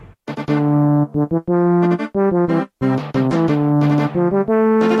Hello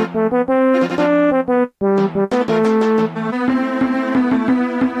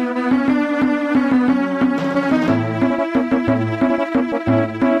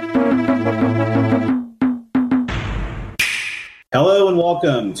and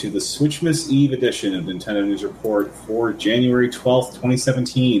welcome to the Switchmas Eve edition of Nintendo News Report for January 12th,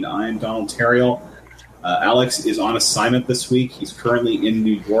 2017. I am Donald Terriel. Alex is on assignment this week. He's currently in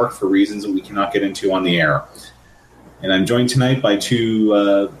New York for reasons that we cannot get into on the air. And I'm joined tonight by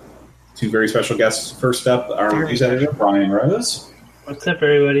two very special guests. First up, our reviews editor, Brian Rose. What's up,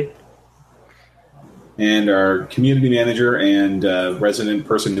 everybody? And our community manager and resident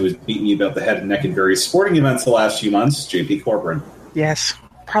person who has beaten me about the head and neck in various sporting events the last few months, JP Corcoran. Yes.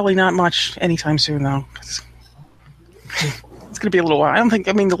 Probably not much anytime soon, though. It's going to be a little while.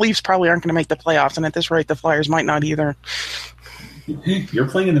 The Leafs probably aren't going to make the playoffs, and at this rate, the Flyers might not either. You're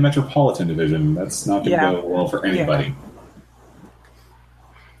playing in the Metropolitan Division. That's not going to go well for anybody.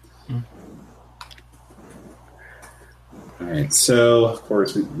 Yeah. All right, so, of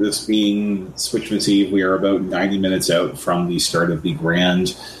course, this being Switchmas Eve, we are about 90 minutes out from the start of the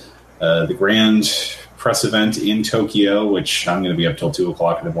grand press event in Tokyo, which I'm going to be up till 2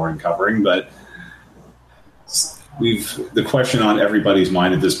 o'clock in the morning covering, but the question on everybody's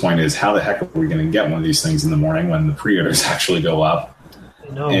mind at this point is how the heck are we going to get one of these things in the morning when the pre-orders actually go up?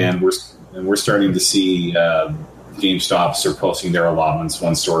 And we're starting to see GameStops are posting their allotments.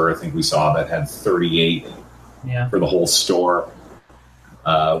 One store I think we saw that had 38 for the whole store.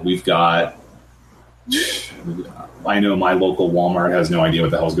 We've got, I know my local Walmart has no idea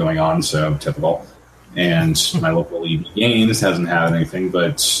what the hell's going on, so typical. And my local EB Games hasn't had anything,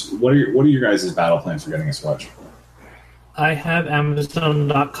 but what are your guys' battle plans for getting a Switch? I have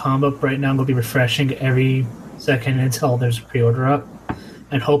Amazon.com up right now. I'm going to be refreshing every second until there's a pre-order up,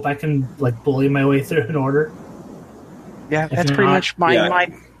 and hope I can bully my way through an order. Yeah, that's pretty much my.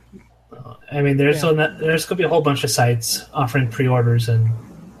 I mean, there's going to be a whole bunch of sites offering pre-orders, and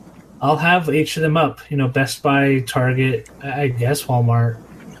I'll have each of them up. Best Buy, Target, I guess Walmart.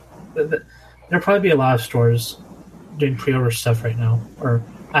 There'll probably be a lot of stores doing pre-order stuff right now, or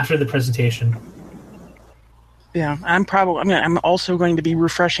after the presentation. Yeah, I'm also going to be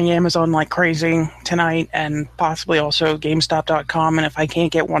refreshing Amazon like crazy tonight, and possibly also GameStop.com. And if I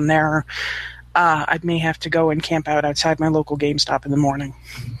can't get one there, I may have to go and camp out outside my local GameStop in the morning.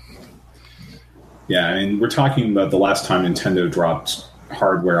 Yeah, I mean, we're talking about the last time Nintendo dropped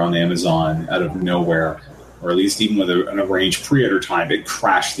hardware on Amazon out of nowhere, or at least even with an arranged pre-order time, it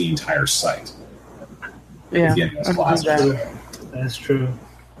crashed the entire site. Yeah, that's true.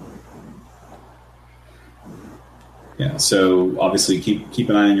 Yeah, so obviously keep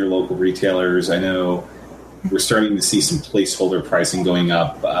an eye on your local retailers. I know we're starting to see some placeholder pricing going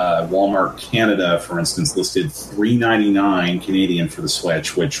up. Walmart Canada, for instance, listed $3.99 Canadian for the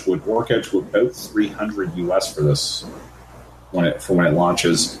Switch, which would work out to about $300 US for this when it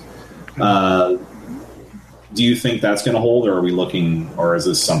launches. Do you think that's going to hold, or are we looking, or is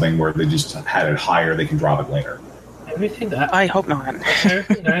this something where they just had it higher, they can drop it later? I hope not.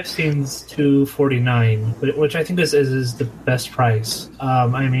 Everything I've seen is $249, which I think is the best price.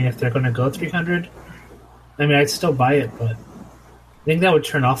 I mean, if they're going to go $300, I'd still buy it, but I think that would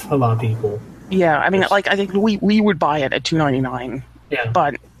turn off a lot of people. Yeah, I think we would buy it at $299. Yeah,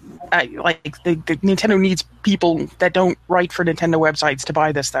 but the Nintendo needs people that don't write for Nintendo websites to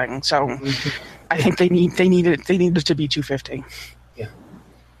buy this thing, so I think they need it to be $250.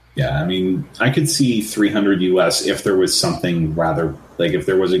 Yeah, I mean, I could see $300 US if there was something rather, if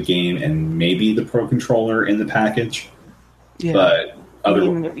there was a game and maybe the Pro Controller in the package. Yeah. But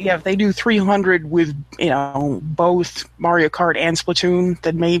if they do $300 with, both Mario Kart and Splatoon,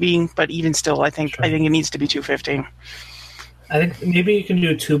 then maybe, but even still, I think it needs to be $250. I think maybe you can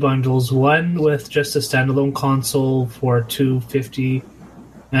do two bundles, one with just a standalone console for $250,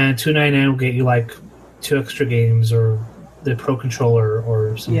 and $299 will get you two extra games or the Pro Controller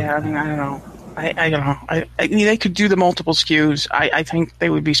or something. Yeah, I don't know. I don't know. I mean, they could do the multiple SKUs. I think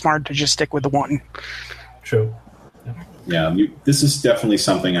they would be smart to just stick with the one. True. Yeah, this is definitely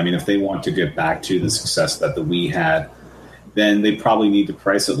something. I mean, if they want to get back to the success that the Wii had, then they probably need to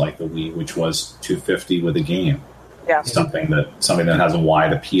price it like the Wii, which was $250 with a game. Yeah, something that has a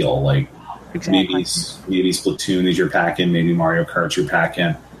wide appeal. Exactly. maybe Splatoon is your pack-in, maybe Mario Kart's your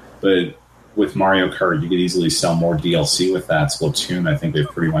pack-in, but with Mario Kart, you could easily sell more DLC with that. Splatoon, I think they've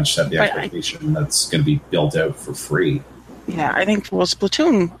pretty much set the expectation that's going to be built out for free. Yeah, I think,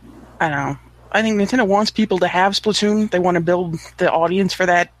 Splatoon, I don't know. I think Nintendo wants people to have Splatoon. They want to build the audience for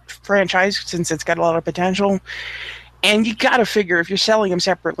that franchise since it's got a lot of potential. And you got to figure if you're selling them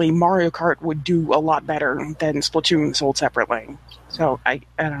separately, Mario Kart would do a lot better than Splatoon sold separately. So I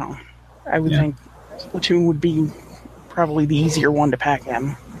don't know. I would think Splatoon would be probably the easier one to pack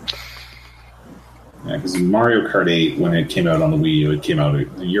in. Yeah, because Mario Kart 8, when it came out on the Wii U, it came out a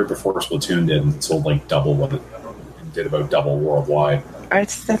year before Splatoon did, and it sold like double what it did, about double worldwide.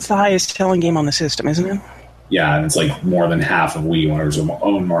 That's the highest selling game on the system, isn't it? Yeah, and it's like more than half of Wii owners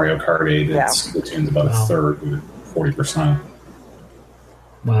own Mario Kart 8. Splatoon's about a third, 40%.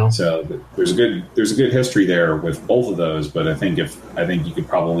 Wow. So there's a good history there with both of those, but I think you could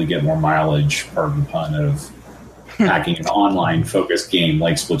probably get more mileage, pardon the pun, of packing an online focused game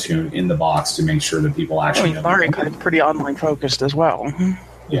like Splatoon in the box to make sure that people actually. Mario Kart is pretty online focused as well.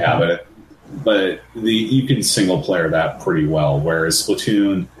 Yeah, but you can single player that pretty well, whereas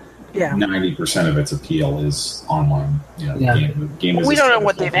Splatoon, 90% of its appeal is online. Game we don't know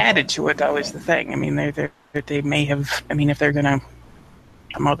what they've added to it, though. Is the thing. I mean, they may have. I mean, if they're gonna.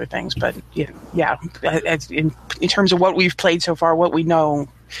 Some other things, but in terms of what we've played so far, what we know,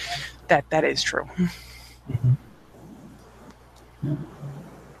 that is true. Mm-hmm. Yeah.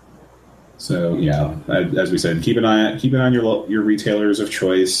 So as we said, keep an eye on your retailers of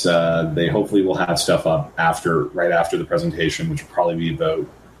choice. They hopefully will have stuff up right after the presentation, which will probably be about.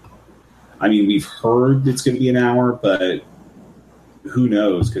 I mean, we've heard it's going to be an hour, but who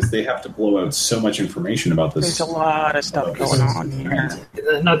knows? Because they have to blow out so much information about this. There's a lot of stuff going on here.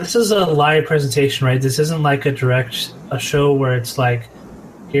 No, this is a live presentation, right? This isn't like a show where it's like,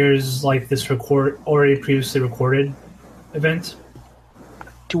 here's like this already previously recorded event.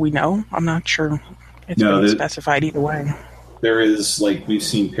 Do we know? I'm not sure. It's been specified either way. There is, like, we've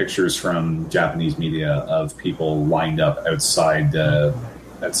seen pictures from Japanese media of people lined up outside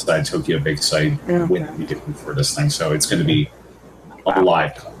Tokyo Big Sight waiting for this thing. So it's going to be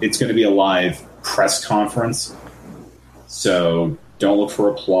a live press conference. So don't look for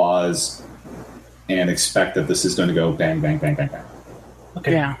applause and expect that this is going to go bang, bang, bang, bang, bang.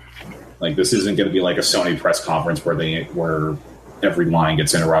 Okay. Yeah. Like, this isn't going to be like a Sony press conference where every line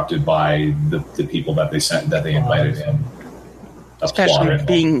gets interrupted by the people that they invited in. Especially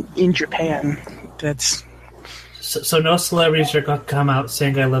being in Japan. That's so no celebrities are going to come out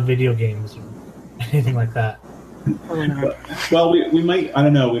saying I love video games or anything like that. Well, we might. I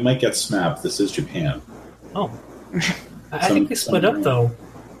don't know. We might get snapped. This is Japan. Oh, I think they split up though.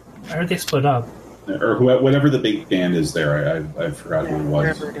 I heard they split up. Or whatever the big band is there. I forgot who it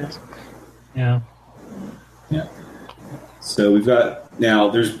was. Whatever it is. Yeah. So we've got now.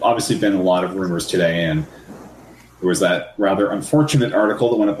 There's obviously been a lot of rumors today, and there was that rather unfortunate article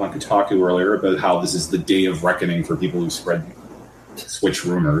that went up on Kotaku earlier about how this is the day of reckoning for people who spread Switch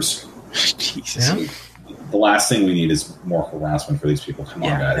rumors. Jesus. Yeah. The last thing we need is more harassment for these people. Come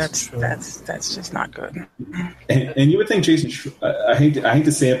on, guys. That's just not good. And you would think Jason. I hate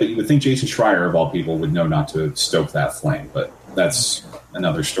to say it, but you would think Jason Schreier of all people would know not to stoke that flame. But that's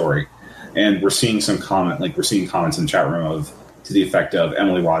another story. And we're seeing comments in the chat room to the effect of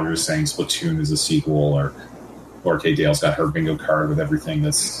Emily Rogers saying Splatoon is a sequel, or Laura K. Dale's got her bingo card with everything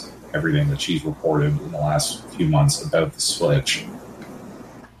that she's reported in the last few months about the Switch.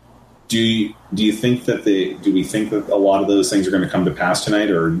 Do we think that a lot of those things are going to come to pass tonight,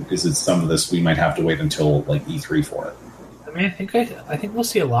 or is it some of this we might have to wait until like E3 for it? I mean, I think we'll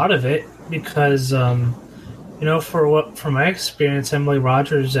see a lot of it because from my experience, Emily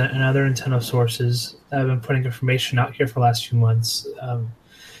Rogers and other Nintendo sources that have been putting information out here for the last few months,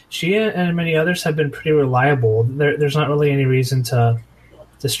 she and many others have been pretty reliable. There's not really any reason to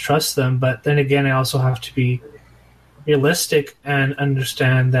distrust them, but then again, I also have to be realistic and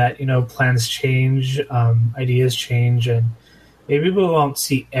understand that plans change, ideas change, and maybe we won't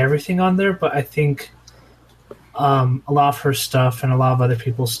see everything on there, but I think a lot of her stuff and a lot of other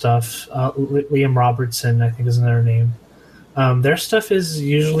people's stuff, Liam Robertson I think is another name, their stuff is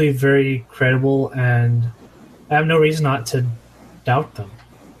usually very credible, and I have no reason not to doubt them.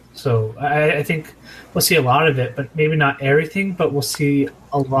 So I think we'll see a lot of it, but maybe not everything, but we'll see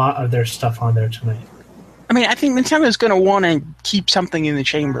a lot of their stuff on there tonight. I mean, I think Nintendo's going to want to keep something in the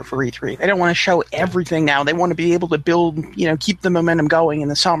chamber for E3. They don't want to show everything now. They want to be able to build, keep the momentum going in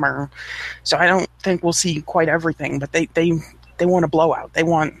the summer. So I don't think we'll see quite everything, but they want a blowout. They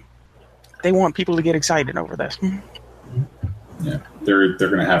want people to get excited over this. Yeah, they're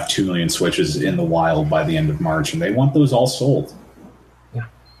going to have 2 million Switches in the wild by the end of March, and they want those all sold. Yeah,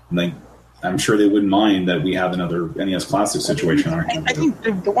 and I'm sure they wouldn't mind that we have another NES Classic situation. I think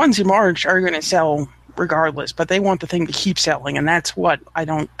the ones in March are going to sell regardless, but they want the thing to keep selling, and that's what I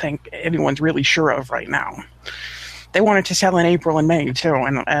don't think anyone's really sure of right now. they want it to sell in April and May too,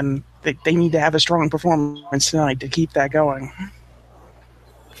 and they need to have a strong performance tonight to keep that going.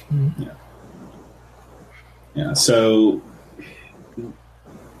 Yeah. So,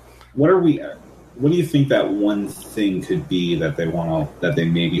 what do you think that one thing could be that they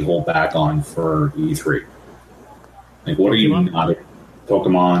maybe hold back on for E3? Like, what Pokemon? Are you not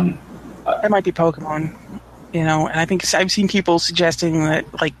Pokemon? It might be Pokemon. And I think I've seen people suggesting that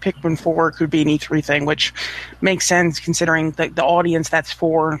like Pikmin 4 could be an E3 thing, which makes sense considering the audience that's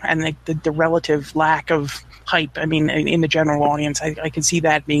for and the relative lack of hype. I mean, in the general audience, I could see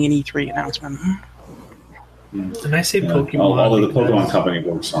that being an E3 announcement. And I say Pokemon. Although the Pokemon company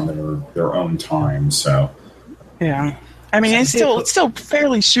works on their own time, so yeah. I mean, it's still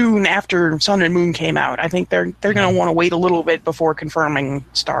fairly soon after Sun and Moon came out. I think they're going to want to wait a little bit before confirming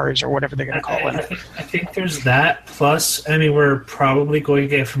Stars or whatever they're going to call it. I think there's that. Plus, I mean, we're probably going to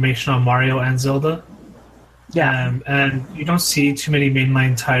get information on Mario and Zelda. Yeah. And you don't see too many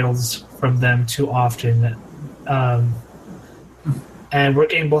mainline titles from them too often. And we're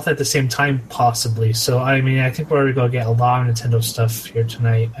getting both at the same time, possibly. So, I mean, I think we're going to get a lot of Nintendo stuff here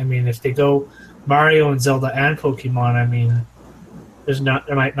tonight. I mean, if they go Mario and Zelda and Pokemon, I mean,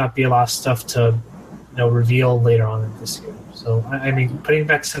 there might not be a lot of stuff to reveal later on this year. So I mean, putting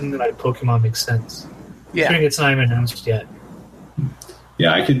back something like Pokemon makes sense. Yeah, I think it's not even announced yet.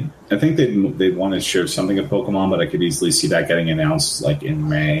 Yeah, I think they want to share something of Pokemon, but I could easily see that getting announced like in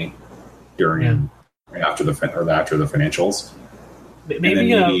May after the financials.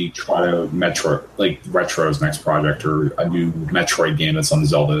 Maybe try to Retro's next project or a new Metroid game that's on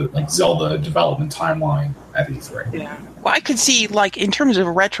Zelda development timeline at E3. Yeah. Well, I could see in terms of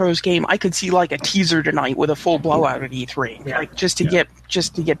Retro's game, I could see a teaser tonight with a full blowout at E3, just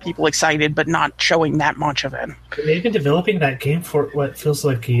to get people excited, but not showing that much of it. They've been developing that game for what feels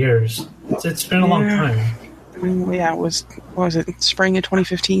like years. It's been a long time. Yeah, what was it? Spring of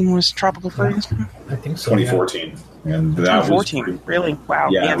 2015 was Tropical Freeze? I think so. 2014. And that 2014, was really? Wow.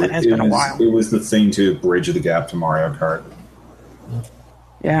 Yeah, that has been a while. It was the thing to bridge the gap to Mario Kart.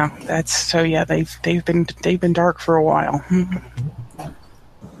 Yeah, they've been dark for a while.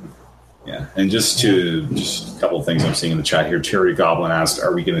 Yeah, and just a couple of things I'm seeing in the chat here. Terry Goblin asked,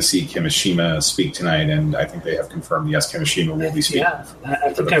 "Are we going to see Kimishima speak tonight?" And I think they have confirmed yes, Kimishima will be speaking. Yeah,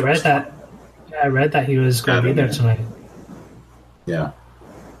 I think I read that. Yeah, I read that he was going to be there tonight. Yeah.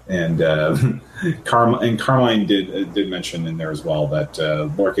 And Carmine did mention in there as well that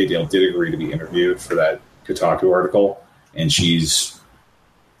Laura K. Dale did agree to be interviewed for that Kotaku article, and she's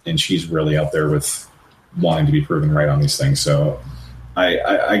really out there with wanting to be proven right on these things. So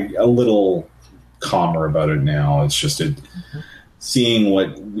I a little calmer about it now. It's just seeing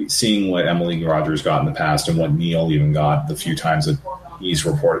what Emily Rogers got in the past and what Neil even got the few times that we've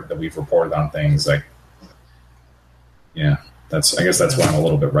reported on things like, yeah. I guess that's why I'm a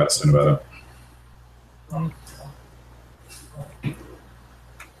little bit reticent about it.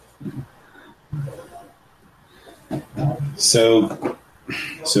 So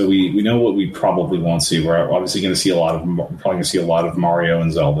we know what we probably won't see. We're obviously going to see a lot of Mario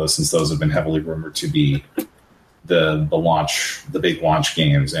and Zelda, since those have been heavily rumored to be the big launch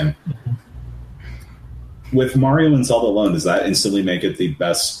games. And with Mario and Zelda alone, does that instantly make it the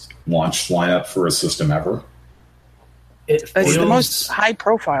best launch lineup for a system ever? It's the most high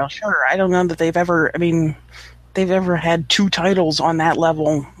profile, sure. I don't know that they've ever had two titles on that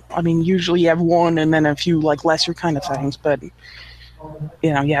level. I mean, usually you have one and then a few lesser kind of things, but two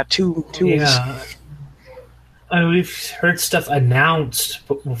yeah. is... I mean, we've heard stuff announced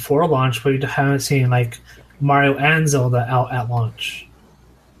before launch, but we haven't seen Mario and Zelda out at launch.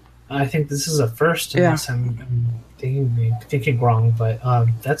 I think this is a first, unless I'm thinking wrong, but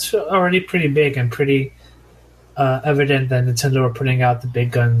that's already pretty big and pretty evident that Nintendo are putting out the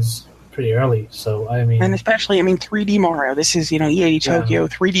big guns pretty early. So and especially 3D Mario. This is E80 Tokyo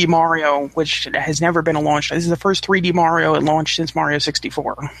 3D Mario, which has never been a launch. This is the first 3D Mario at launch since Mario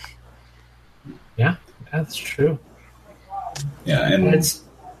 64. Yeah, that's true. Yeah,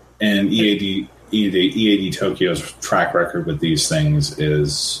 and EAD Tokyo's track record with these things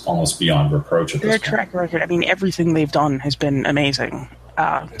is almost beyond reproach at this point. Their track record, everything they've done has been amazing.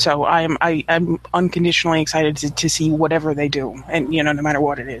 So I'm unconditionally excited to see whatever they do, and no matter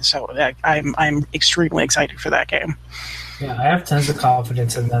what it is. So I'm extremely excited for that game. Yeah, I have tons of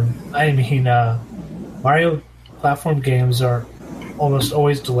confidence in them. I mean, Mario platform games are almost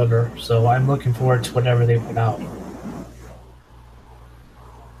always deliver, so I'm looking forward to whatever they put out.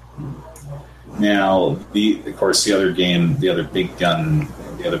 Now, the other big gun,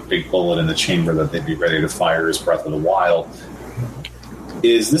 the other big bullet in the chamber that they'd be ready to fire is Breath of the Wild.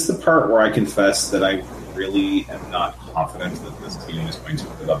 Is this the part where I confess that I really am not confident that this game is going to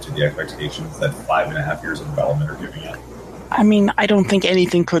live up to the expectations that 5.5 years of development are giving it. I mean, I don't think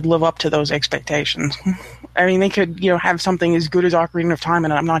anything could live up to those expectations. I mean, they could, have something as good as Ocarina of Time,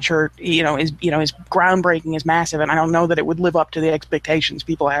 and I'm not sure, is groundbreaking, is massive, and I don't know that it would live up to the expectations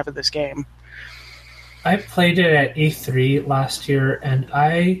people have of this game. I played it at E3 last year, and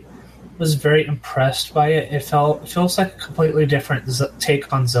I was very impressed by it. It feels like a completely different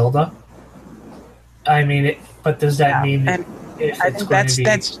take on Zelda. I mean, but does that mean and if I it's think going to be...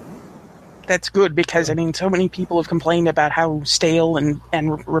 that's good, because I mean, so many people have complained about how stale and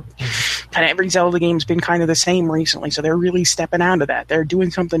kind of every Zelda game's been kind of the same recently. So they're really stepping out of that. They're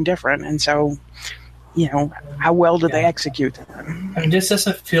doing something different, and so how well do they execute that? I mean, this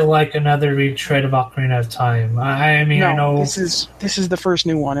doesn't feel like another retread of Ocarina of Time. I mean, I know this is the first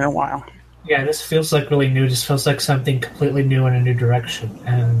new one in a while. Yeah, this feels like really new. This feels like something completely new in a new direction,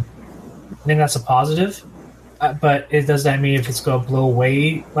 and I think that's a positive. But does that mean if it's going to blow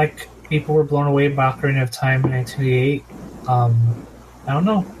away like people were blown away by Ocarina of Time in 1988? I don't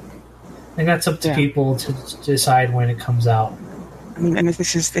know. I think that's up to people to decide when it comes out. I mean, and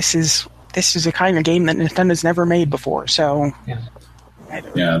this is a kind of game that Nintendo's never made before. So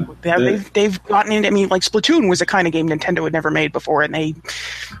they've gotten into. I mean, like Splatoon was a kind of game Nintendo had never made before, and they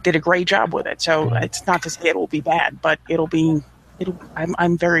did a great job with it. So it's not to say it will be bad, but it'll be.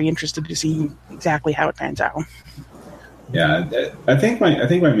 I'm very interested to see exactly how it pans out. Yeah, I think my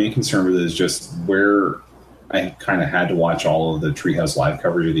main concern with it is just where I kind of had to watch all of the Treehouse Live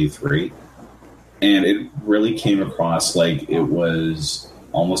coverage at E3, and it really came across like it was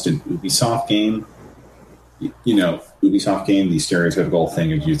almost an Ubisoft game. Ubisoft game, the stereotypical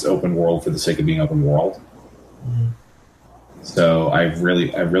thing is it's open world for the sake of being open world. Mm-hmm. So I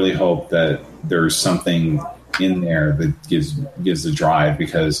really hope that there's something in there that gives the drive,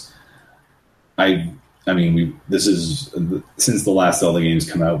 because this is since the last Zelda games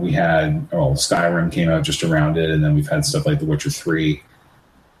come out, we had Skyrim came out just around it, and then we've had stuff like The Witcher 3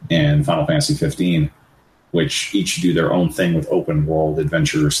 and Final Fantasy 15, which each do their own thing with open world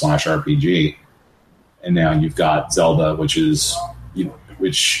adventure / RPG. And now you've got Zelda, which the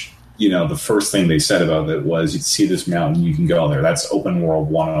first thing they said about it was, you see this mountain, you can go there. That's open world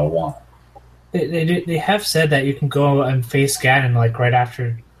 101. They have said that you can go and face Ganon like right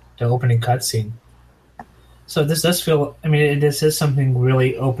after the opening cutscene. So this does feel. I mean, this is something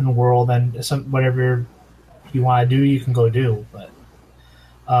really open world, and whatever you want to do, you can go do. But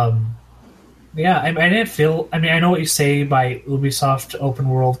I didn't feel. I mean, I know what you say by Ubisoft open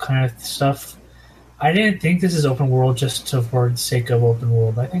world kind of stuff. I didn't think this is open world just for the sake of open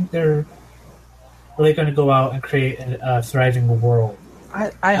world. I think they're really going to go out and create a thriving world.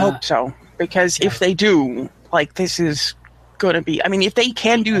 I hope so. Because if they do, this is going to be... I mean, if they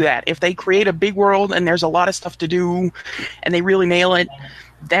can do that, if they create a big world and there's a lot of stuff to do and they really nail it,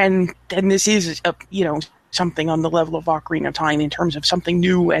 then this is, something on the level of Ocarina of Time in terms of something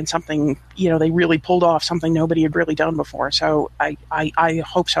new and something, they really pulled off something nobody had really done before. So I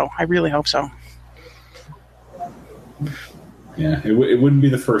hope so. I really hope so. Yeah, it wouldn't be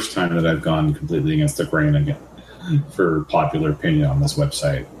the first time that I've gone completely against the grain again for popular opinion on this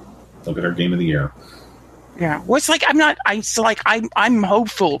website. Look at our Game of the Year. Yeah, well, I'm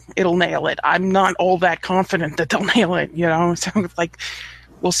hopeful it'll nail it. I'm not all that confident that they'll nail it. So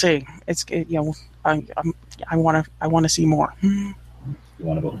we'll see. I want to see more.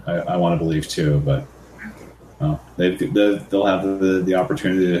 I want to believe too, but they'll have the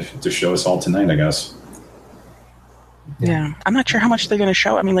opportunity to show us all tonight, I guess. Yeah, I'm not sure how much they're going to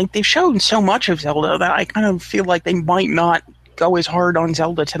show. I mean, they've shown so much of Zelda that I kind of feel like they might not go as hard on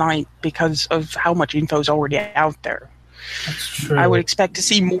Zelda tonight because of how much info's already out there. That's true. I would expect to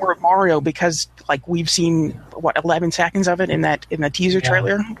see more of Mario because, we've seen 11 seconds of it in the teaser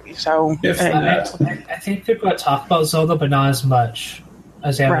trailer. So I think they're going to talk about Zelda, but not as much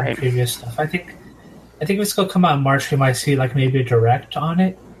as they have in previous stuff. I think if it's going to come out in March, we might see maybe a direct on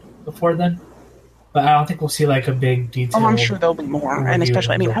it before then. But I don't think we'll see a big detail. Oh, I'm sure there'll be more, and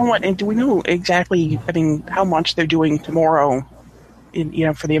especially, do we know exactly? How much they're doing tomorrow,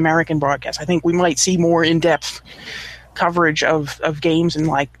 for the American broadcast? I think we might see more in-depth coverage of games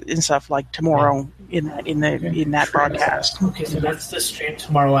and stuff tomorrow in that broadcast. Okay, so that's the stream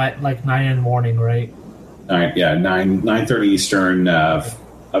tomorrow at 9 in the morning, right? 9:30 Eastern.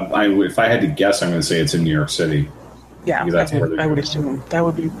 If I had to guess, I'm going to say it's in New York City. Yeah, I would assume that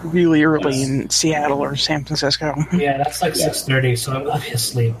would be really early in Seattle or San Francisco. Yeah, that's 6:30, so I'm gonna be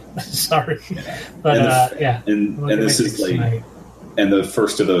asleep. Sorry, but and this is tonight. And the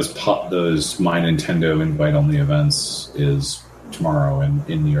first of those My Nintendo invite only events is tomorrow in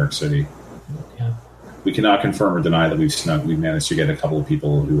New York City. Yeah, we cannot confirm or deny that we've managed to get a couple of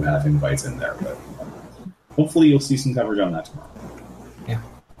people who have invites in there, but hopefully you'll see some coverage on that tomorrow. Yeah.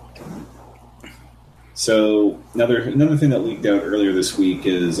 So another thing that leaked out earlier this week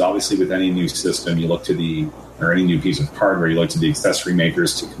is obviously with any new system, you look to any new piece of hardware, you look to the accessory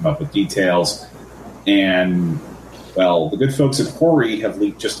makers to come up with details. And, well, the good folks at Hori have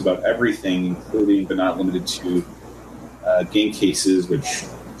leaked just about everything, including but not limited to game cases, which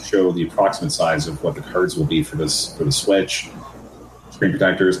show the approximate size of what the cards will be for the Switch, screen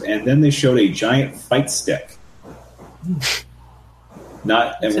protectors, and then they showed a giant fight stick. We're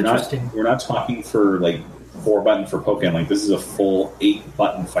not talking for like 4-button for Pokemon. Like this is a full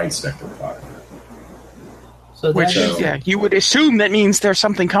 8-button fight stick that we're talking about. So you would assume that means there's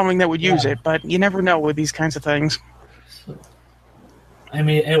something coming that would use it, but you never know with these kinds of things. I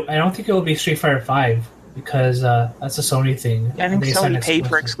mean, I don't think it will be Street Fighter V because that's a Sony thing. I think Sony paid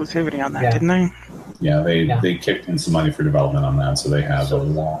for exclusivity on that, didn't they? Yeah, they kicked in some money for development on that, so they have a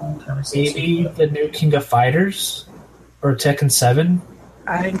long-term. Maybe the new King of Fighters or Tekken 7.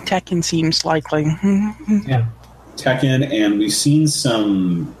 I think Tekken seems likely. Yeah, Tekken, and we've seen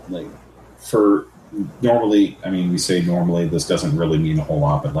some for. Normally, I mean, we say normally, this doesn't really mean a whole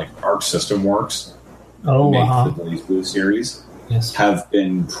lot, but like Arc System Works, the Blaze Blue series, have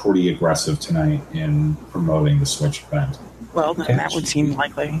been pretty aggressive tonight in promoting the Switch event. Well, then that would seem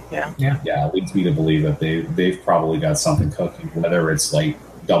likely, yeah. It leads me to believe that they've probably got something cooking, whether it's like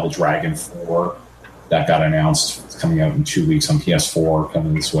Double Dragon 4 that got announced, it's coming out in 2 weeks on PS4,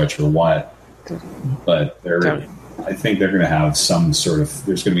 coming to Switch or what. But I think they're going to have some sort of.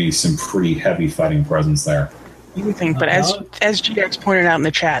 There's going to be some pretty heavy fighting presence there. You would think, but as GX pointed out in the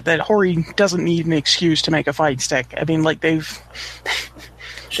chat, that Hori doesn't need an excuse to make a fight stick. I mean, like they've,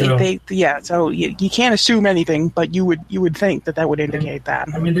 So you can't assume anything, but you would think that would indicate that.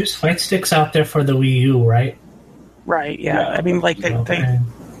 I mean, there's fight sticks out there for the Wii U, right? Right. Yeah. I mean, like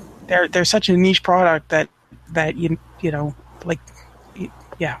they're such a niche product that you know, like,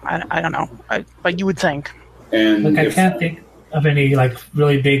 yeah. I don't know, but you would think. And I can't think of any like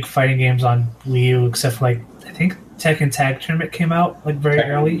really big fighting games on Wii U except for like I think Tekken Tag Tournament came out like very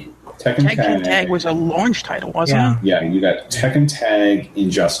early. Tekken Tag was a launch title, wasn't it? Yeah, you got Tekken Tag,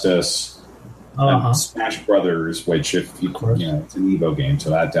 Injustice, Smash Brothers, which if you it's an Evo game, so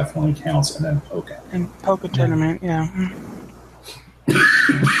that definitely counts, and then Poké. And Poké Tournament,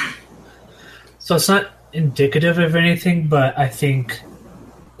 So it's not indicative of anything, but I think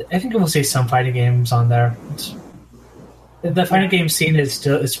we'll see some fighting games on there. The fighting game scene is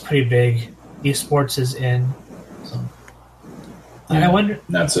pretty big. Esports is in. So. And I wonder.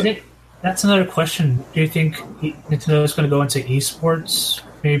 That's another question. Do you think Nintendo is going to go into esports?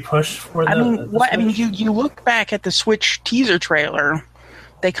 Maybe push for the. You look back at the Switch teaser trailer.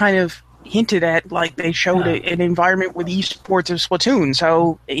 They kind of hinted at they showed an environment with esports of Splatoon.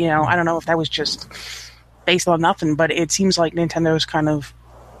 So I don't know if that was just based on nothing, but it seems like Nintendo's kind of.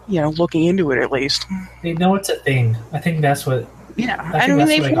 Looking into it at least. They know it's a thing. I think that's what. Yeah,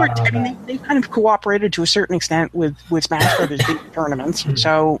 they've kind of cooperated to a certain extent with Smash Brothers big tournaments.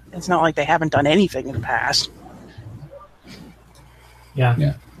 So it's not like they haven't done anything in the past.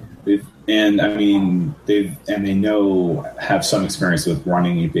 Yeah. They have some experience with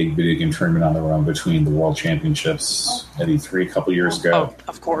running a big video game tournament on their own between the World Championships at E3 a couple years ago. Oh,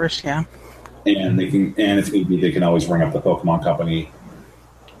 of course, yeah. And if need be, they can always ring up the Pokemon Company,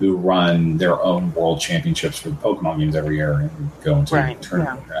 who run their own World Championships for the Pokemon games every year and go into a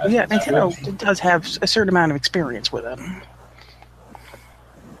tournament. Yeah, Nintendo does have a certain amount of experience with it.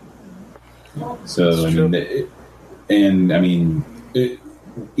 So,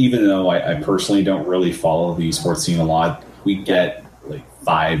 even though I personally don't really follow the esports scene a lot, we get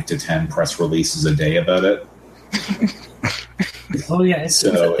 5 to 10 press releases a day about it. Oh yeah, it's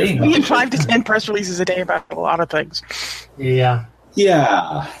a thing. We get 5 to 10 press releases a day about a lot of things. Yeah.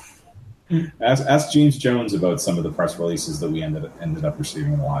 Yeah. Ask James Jones about some of the press releases that we ended up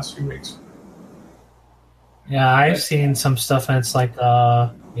receiving in the last few weeks. Yeah, I've seen some stuff and it's like,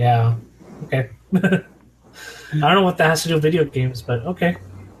 yeah, okay. I don't know what that has to do with video games, but okay.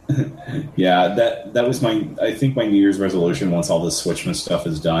 Yeah, that was my New Year's resolution. Once all this Switchmas stuff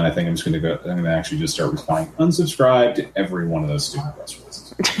is done, I think I'm going to actually just start replying unsubscribe to every one of those stupid press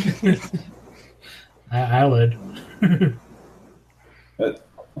releases. I would. But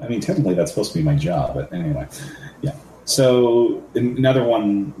technically that's supposed to be my job. But anyway, yeah. So another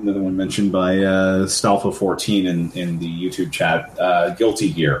one mentioned by Stalfo14 in the YouTube chat,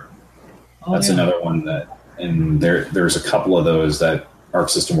 Guilty Gear. That's another one and there's a couple of those that Arc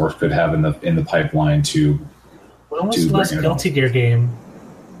System Works could have in the pipeline to. When was the last Guilty Gear game?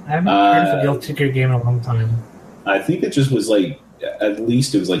 I haven't heard of a Guilty Gear game in a long time. I think it just was like, at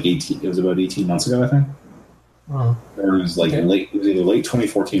least it was like 18. It was about 18 months ago, I think. Oh. Or it was like late. It was either late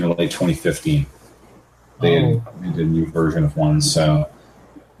 2014 or late 2015. They did a new version of one. So,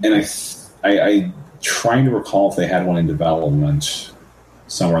 and I trying to recall if they had one in development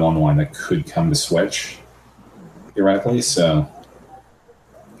somewhere along the line that could come to Switch, theoretically. So,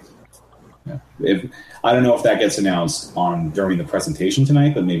 yeah. I don't know if that gets announced during the presentation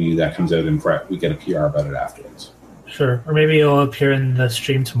tonight, but maybe that comes out and we get a PR about it afterwards. Sure, or maybe it'll appear in the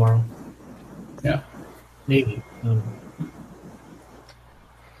stream tomorrow. Yeah, maybe.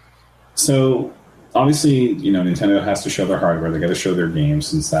 So obviously, Nintendo has to show their hardware. They got to show their games,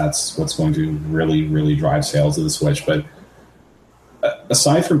 since that's what's going to really, really drive sales of the Switch. But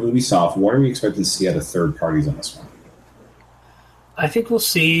aside from Ubisoft, what are we expecting to see out of third parties on this one? I think we'll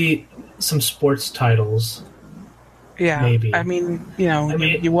see some sports titles. Yeah, maybe. I mean,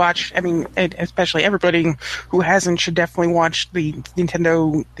 you watch. I mean, especially everybody who hasn't should definitely watch the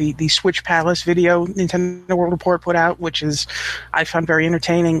Nintendo, the Switch Palace video Nintendo World Report put out, which is I found very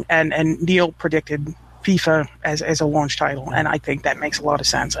entertaining. And Neil predicted FIFA as a launch title, and I think that makes a lot of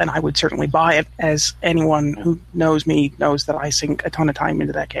sense. And I would certainly buy it, as anyone who knows me knows that I sink a ton of time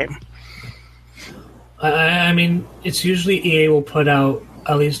into that game. I mean, it's usually EA will put out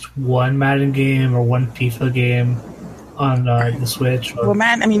at least one Madden game or one FIFA game on the Switch. Well,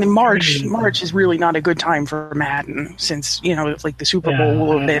 Madden, I mean, March is really not a good time for Madden, since, like the Super Bowl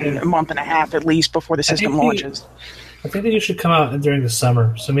will have been a month and a half at least before the system launches. I think that you should come out during the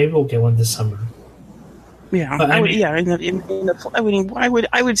summer, so maybe we'll get one this summer. Yeah, I would.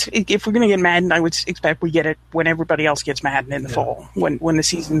 If we're going to get Madden, I would expect we get it when everybody else gets Madden in the fall, when the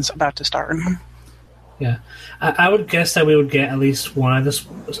season's about to start. Yeah, I would guess that we would get at least one of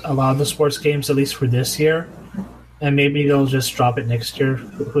a lot of the sports games, at least for this year, and maybe they'll just drop it next year.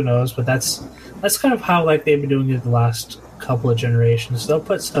 Who knows? But that's kind of how they've been doing it the last couple of generations. They'll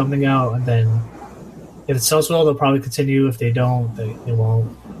put something out, and then if it sells well, they'll probably continue. If they don't, they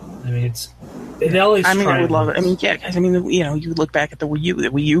won't. I mean, they always. I mean, I would love it. I mean, yeah, because you look back at the Wii U. The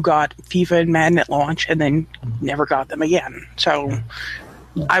Wii U got FIFA and Madden at launch, and then never got them again. So.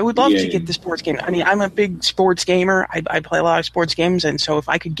 Yeah. I would love to get the sports game. I mean, I'm a big sports gamer. I play a lot of sports games, and so if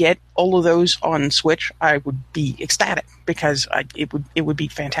I could get all of those on Switch, I would be ecstatic, because it would be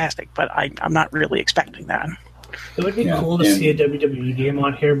fantastic. But I'm not really expecting that. It would be cool to see a WWE game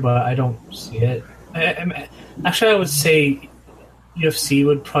on here, but I don't see it. Actually, I would say UFC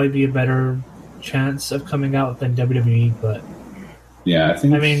would probably be a better chance of coming out than WWE. But yeah, I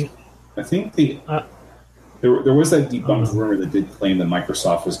think the. There was that debunked rumor that did claim that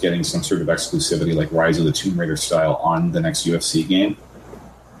Microsoft was getting some sort of exclusivity, like Rise of the Tomb Raider style, on the next UFC game.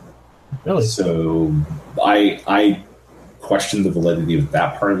 Really? So I question the validity of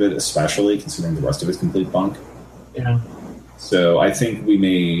that part of it, especially considering the rest of it's complete bunk. Yeah. So I think they're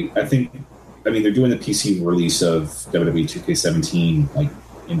doing the PC release of WWE 2K17 like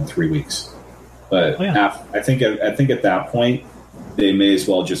in 3 weeks. But I think at that point they may as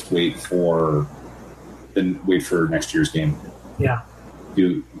well just wait for next year's game. Yeah.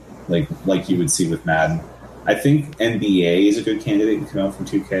 Do like you would see with Madden. I think NBA is a good candidate to come out from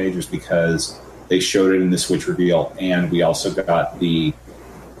 2K, just because they showed it in the Switch reveal, and we also got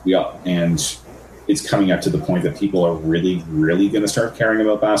and it's coming up to the point that people are really, really going to start caring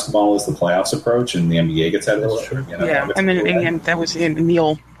about basketball as the playoffs approach and the NBA gets out of it. Yeah, and then again, that was in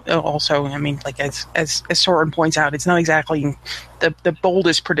Neil. Also, I mean, like as Soren points out, it's not exactly the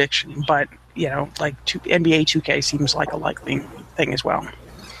boldest prediction, but NBA 2K seems like a likely thing as well.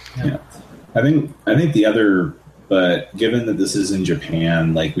 Yeah, I think the other, but given that this is in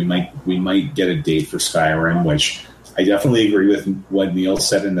Japan, like we might get a date for Skyrim, which I definitely agree with what Neil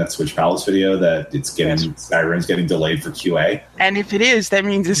said in that Switch Palace video, that Skyrim's getting delayed for QA. And if it is, that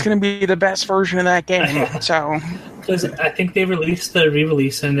means it's going to be the best version of that game. So, because I think they released the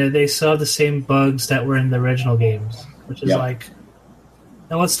re-release and they still have the same bugs that were in the original games, which is like,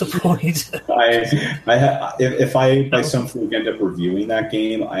 now what's the point? If I by some fluke end up reviewing that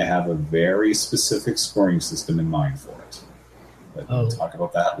game, I have a very specific scoring system in mind for it. But we'll talk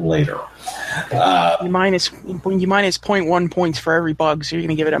about that later. You minus 0.1 points for every bug, so you're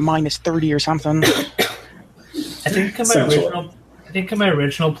going to give it a minus 30 or something. I think in my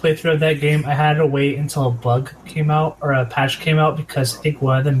original playthrough of that game, I had to wait until a bug came out or a patch came out, because I think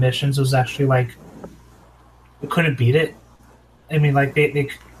one of the missions was actually like we couldn't beat it. I mean, like they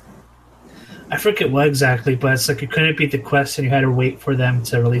I forget what exactly, but it's like you couldn't beat the quest and you had to wait for them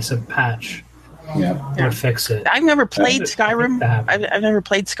to release a patch. to fix it. I've never played Skyrim. I've never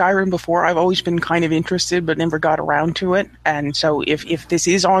played Skyrim before. I've always been kind of interested, but never got around to it. And so if this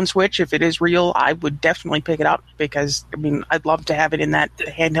is on Switch, if it is real, I would definitely pick it up because, I mean, I'd love to have it in that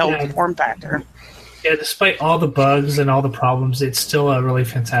handheld form factor. Yeah, despite all the bugs and all the problems, it's still a really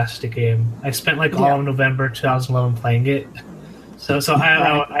fantastic game. I spent all of November 2011 playing it. So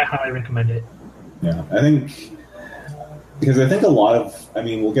I highly recommend it. Yeah, I think a lot of, I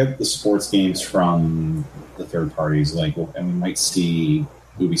mean, we'll get the sports games from the third parties, and we might see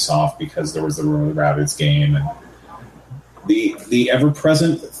Ubisoft because there was the Rumor of the Rabbids game, and the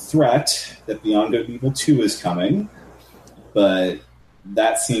ever-present threat that Beyond Good and Evil 2 is coming, but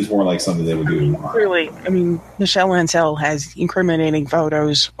that seems more like something they would do. Clearly, I mean, Michel Ancel has incriminating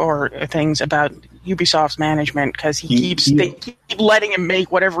photos or things about Ubisoft's management because they keep letting him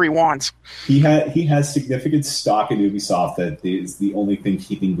make whatever he wants. He has significant stock in Ubisoft that is the only thing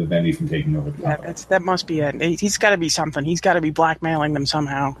keeping Vivendi from taking over the company. That must be it. He's got to be something. He's got to be blackmailing them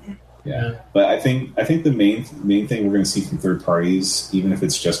somehow. Yeah, but I think the main thing we're going to see from third parties, even if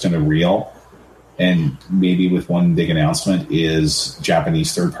it's just in a reel, and maybe with one big announcement, is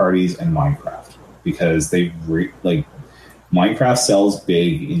Japanese third parties and Minecraft, because Minecraft sells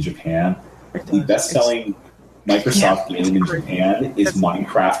big in Japan. The best-selling Microsoft game in Japan is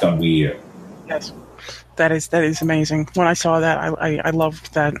Minecraft on Wii U. Yes, that is amazing. When I saw that, I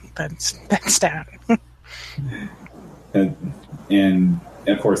loved that stat. and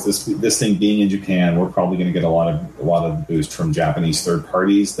of course, this thing being in Japan, we're probably going to get a lot of boost from Japanese third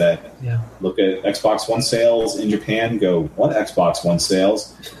parties that look at Xbox One sales in Japan, go, what Xbox One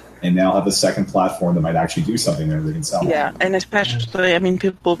sales? And now have a second platform that might actually do something there they can sell. Yeah, and especially, I mean,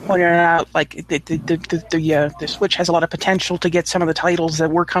 people pointed out the Switch has a lot of potential to get some of the titles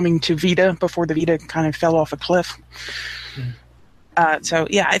that were coming to Vita before the Vita kind of fell off a cliff. So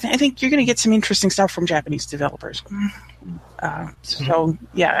yeah, I think you're going to get some interesting stuff from Japanese developers. But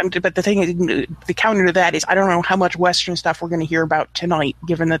the thing is, the counter to that is I don't know how much Western stuff we're going to hear about tonight,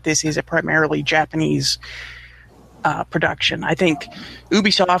 given that this is a primarily Japanese production. I think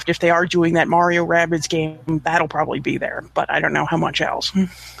Ubisoft, if they are doing that Mario Rabbids game, that'll probably be there, but I don't know how much else.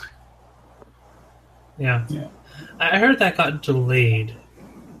 Yeah. I heard that got delayed.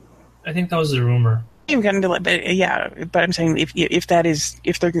 I think that was the rumor. But I'm saying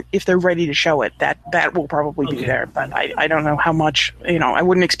if they're ready to show it, that will probably be there. But I don't know how much. I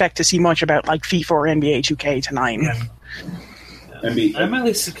wouldn't expect to see much about FIFA or NBA 2K tonight. Yeah. I'm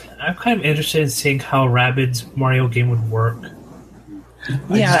kind of interested in seeing how Rabbids Mario game would work.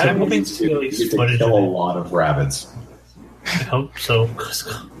 I'm hoping to see at least footage. Kill a lot of rabbits. I hope so.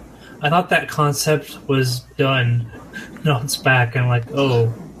 I thought that concept was done. No, it's back. I'm like,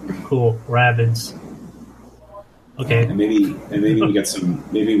 oh, cool, Rabbids. Okay. And maybe we get some.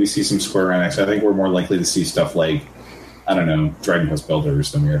 Maybe we see some Square Enix. I think we're more likely to see stuff like, I don't know, Dragon Quest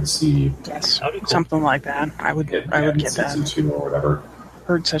Builders than we are to see. Yes, cool. Something like that. I would get that. 2 or whatever.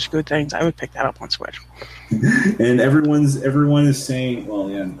 Heard such good things. I would pick that up on Switch. And everyone is saying, well,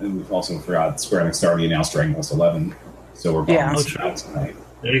 yeah, and we've also forgot Square Enix already announced Dragon Quest 11, so we're probably out tonight.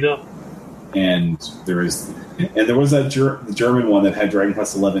 There you go. And there was that the German one that had Dragon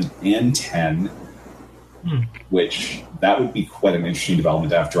Quest 11 and 10. Which that would be quite an interesting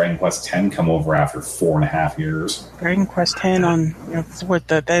development to have Dragon Quest 10 come over after 4.5 years. Dragon Quest 10 on the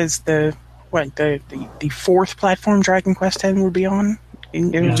fourth platform Dragon Quest 10 would be on.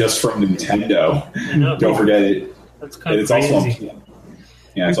 Just from Nintendo. Don't forget it. That's kind of it's crazy.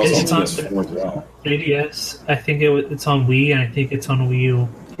 Also on, it's also on PS4 as well. 3DS. I think it's on Wii, and I think it's on Wii U.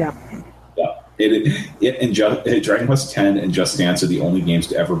 Yeah. Dragon Quest X and Just Dance are the only games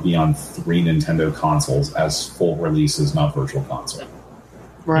to ever be on 3 Nintendo consoles as full releases, not virtual console.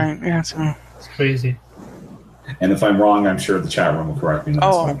 Right, yeah, so... It's crazy. And if I'm wrong, I'm sure the chat room will correct me.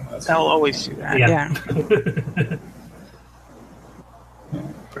 They'll always do that, yeah.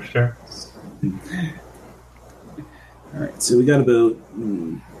 For sure. Alright, so we got about...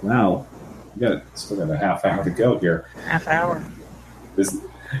 Wow. Still got a half hour to go here. Half hour. This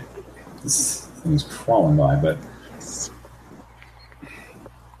thing's crawling by, but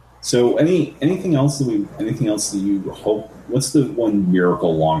so anything else that you hope? What's the one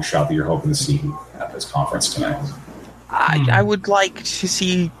miracle long shot that you're hoping to see at this conference tonight? I would like to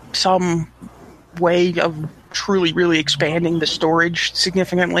see some way of truly, really expanding the storage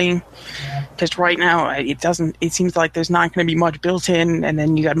significantly. Because right now it seems like there's not going to be much built in, and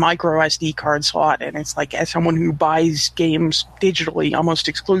then you got micro SD card slot, and it's like, as someone who buys games digitally almost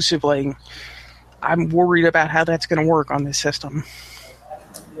exclusively, I'm worried about how that's going to work on this system.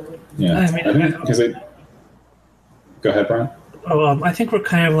 Yeah, I think go ahead, Brian. I think we're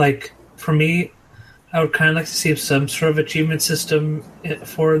kind of like, for me, I would kind of like to see some sort of achievement system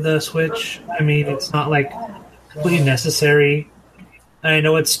for the Switch. I mean, it's not like completely necessary. I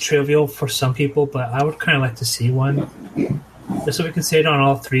know it's trivial for some people, but I would kind of like to see one, just so we can say it on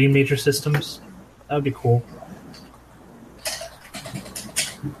all three major systems. That would be cool.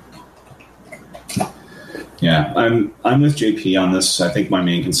 Yeah, I'm with JP on this. I think my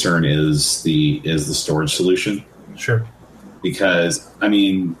main concern is the storage solution. Sure. Because I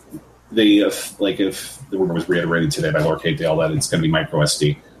mean, if the rumor was reiterated today by Lord Dale that it's going to be micro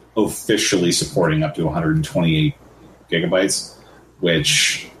SD officially supporting up to 128 gigabytes,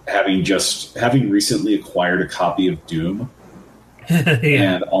 which having recently acquired a copy of Doom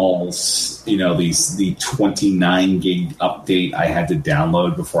and all the 29 gig update I had to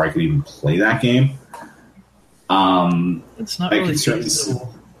download before I could even play that game. It's not really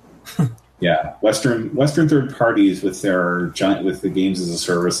feasible. Yeah, Western third parties with the games as a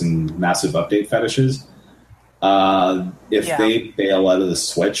service and massive update fetishes. If they bail out of the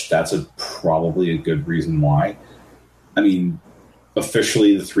Switch, that's probably a good reason why. I mean,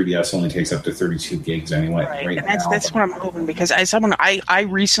 officially the 3DS only takes up to 32 gigs anyway. Right and that's what I'm hoping, because as someone I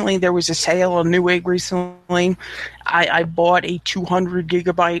recently, there was a sale on Newegg recently. I bought a 200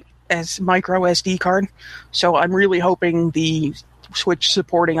 gigabyte as micro SD card, so I'm really hoping the Switch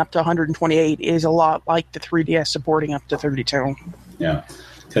supporting up to 128 is a lot like the 3DS supporting up to 32. Yeah,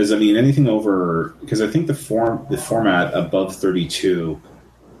 because I mean anything over, because I think the format above 32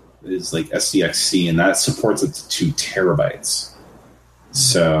 is like SDXC, and that supports up to 2 terabytes.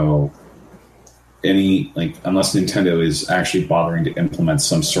 So unless Nintendo is actually bothering to implement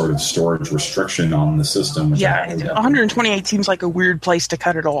some sort of storage restriction on the system. 128 seems like a weird place to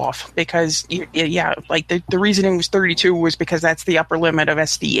cut it off, because the reason it was 32 was because that's the upper limit of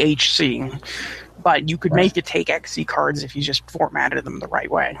SDHC. But you could make it take XC cards if you just formatted them the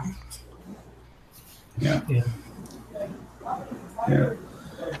right way. Yeah.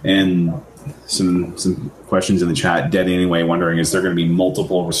 And some questions in the chat. Dead Anyway wondering, is there going to be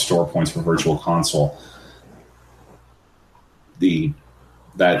multiple restore points for Virtual Console? They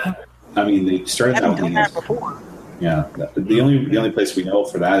started out done that before. Yeah, the only place we know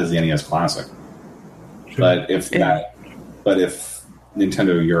for that is the NES Classic. Sure. But if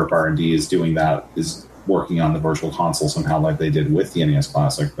Nintendo Europe R&D is doing that, is working on the Virtual Console somehow like they did with the NES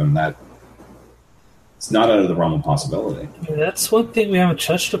Classic, then that it's not out of the realm of possibility. Yeah, that's one thing we haven't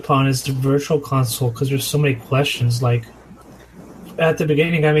touched upon is the Virtual Console, because there's so many questions. Like at the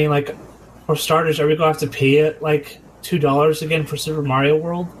beginning, I mean, like for starters, are we going to have to pay it like $2 again for Super Mario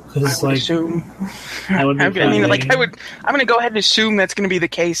World? Because assume. I'm going to go ahead and assume that's going to be the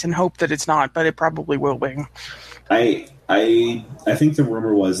case and hope that it's not, but it probably will be. I think the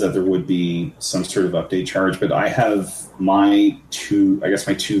rumor was that there would be some sort of update charge, but I have my two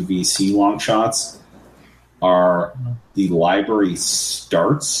VC long shots are the library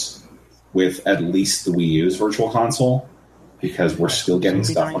starts with at least the Wii U's Virtual Console, because we're still getting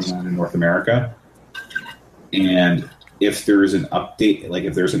stuff on that in North America. And if there's an update, like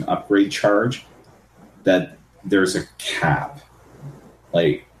if there's an upgrade charge, that there's a cap.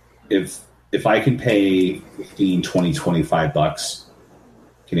 Like if I can pay 15, 20, 25 bucks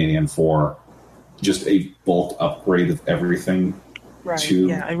Canadian for just a bulk upgrade of everything. Right.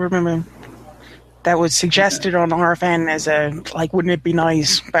 Yeah, I remember that was suggested on RFN as wouldn't it be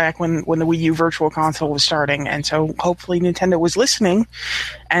nice back when the Wii U Virtual Console was starting? And so hopefully Nintendo was listening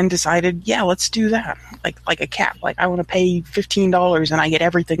and decided, yeah, let's do that. Like a cap. Like I want to pay $15 and I get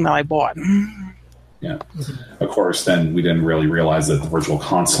everything that I bought. Yeah. Of course, then we didn't really realize that the Virtual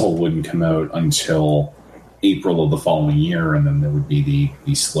Console wouldn't come out until April of the following year, and then there would be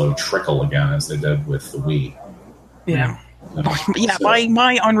the slow trickle again as they did with the Wii. Yeah.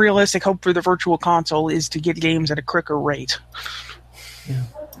 My unrealistic hope for the Virtual Console is to get games at a quicker rate. Yeah.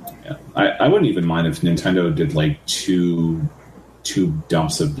 I wouldn't even mind if Nintendo did like two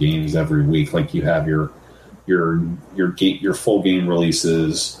dumps of games every week. Like you have your full game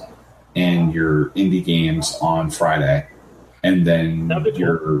releases and your indie games on Friday, and then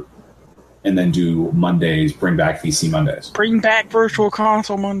do Mondays. Bring back VC Mondays. Bring back Virtual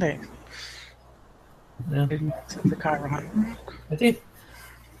Console Mondays. Yeah.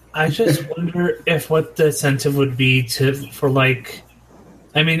 I just wonder what the incentive would be for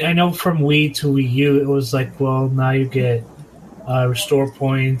I mean, I know from Wii to Wii U, it was like, well, now you get restore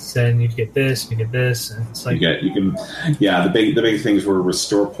points, and you get this, and it's like the big things were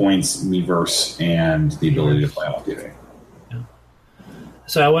restore points, Miiverse, and the ability to play off TV. Yeah.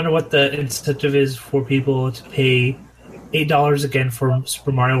 So I wonder what the incentive is for people to pay $8 again for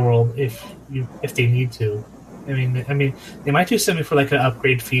Super Mario World if they need to. I mean, they might do something for like an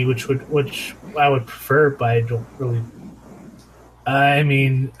upgrade fee, which I would prefer, but I don't really. I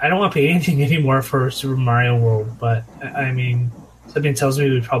mean, I don't want to pay anything anymore for Super Mario World, but I mean, something tells me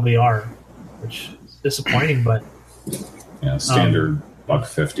we probably are, which is disappointing. But yeah, standard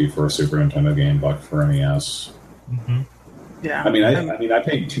 $1.50 for a Super Nintendo game, $1 for NES. Mm-hmm. Yeah, I mean, I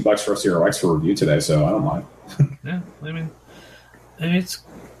paid $2 for Zero X for review today, so I don't mind. Yeah, I mean, it's.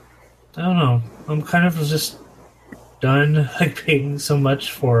 I don't know. I'm kind of just done paying so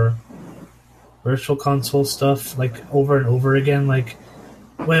much for Virtual Console stuff over and over again. Like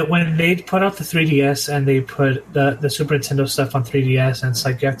when they put out the 3DS and they put the Super Nintendo stuff on 3DS, and it's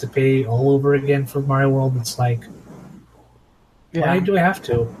like you have to pay all over again for Mario World. It's like, why do I have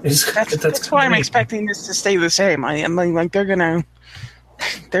to? That's why I'm expecting this to stay the same. I'm like they're gonna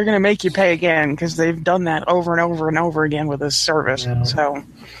make you pay again because they've done that over and over and over again with this service. Yeah. So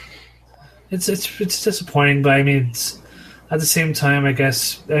it's disappointing, but I mean, at the same time, I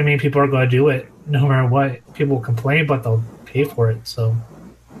guess people are going to do it no matter what. People complain, but they'll pay for it. So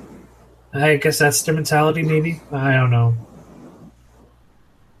I guess that's their mentality. Maybe I don't know.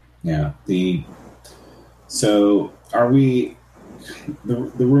 Yeah. So are we? The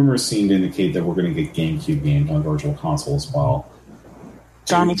rumors seem to indicate that we're going to get GameCube games on Virtual Console as well.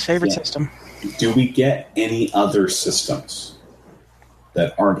 Donald's favorite system. Do we get any other systems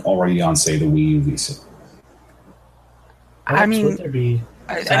that aren't already on, say, the Wii U Visa? I mean,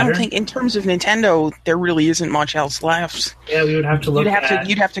 I don't think in terms of Nintendo, there really isn't much else left. Yeah, we would have to look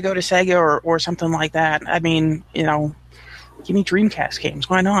You'd have to go to Sega or something like that. I mean, give me Dreamcast games.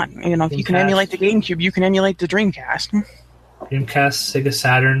 Why not? If you can emulate the GameCube, you can emulate the Dreamcast. Dreamcast, Sega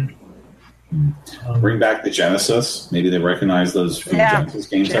Saturn. Bring back the Genesis. Maybe they recognize those few Genesis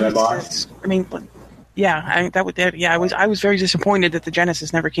games that I bought. I mean, I was very disappointed that the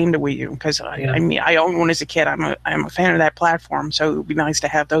Genesis never came to Wii U because I owned one as a kid. I'm a fan of that platform, so it would be nice to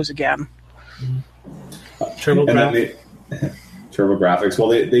have those again. TurboGrafx. Well,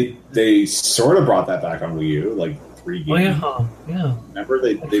 they sort of brought that back on Wii U, like 3 games. Oh yeah. Remember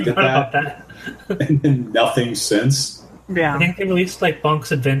they did that, and then nothing since. Yeah, I think they released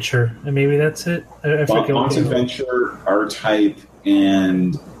Bonk's Adventure, and maybe that's it. Bonk's Adventure, R-Type,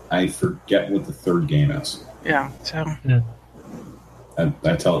 and I forget what the third game is. Yeah, so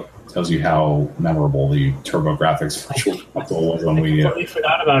that tells you how memorable the TurboGrafx Virtual Console was on Wii U. I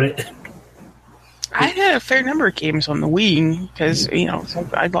forgot about it. I had a fair number of games on the Wii because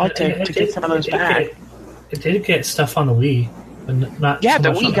I'd like to get some of those back. It did get stuff on the Wii. Not yeah, so the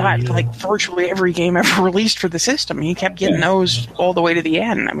Wii got virtually every game ever released for the system. He kept getting those all the way to the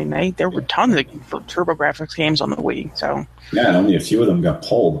end. I mean, there were tons of TurboGrafx games on the Wii. So and only a few of them got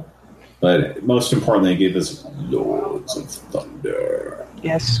pulled. But most importantly, they gave us Lords of Thunder.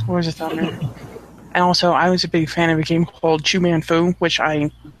 Yes, Lords of Thunder. And also, I was a big fan of a game called Chu Man Fu, which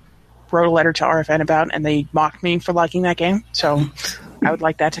I wrote a letter to RFN about, and they mocked me for liking that game. So I would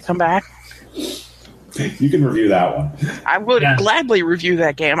like that to come back. You can review that one. I would gladly review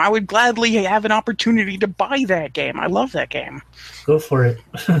that game. I would gladly have an opportunity to buy that game. I love that game. Go for it.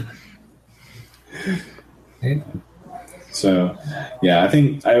 So, I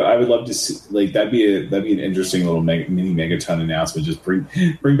think I would love to see that'd be an interesting little mini Megaton announcement. Just bring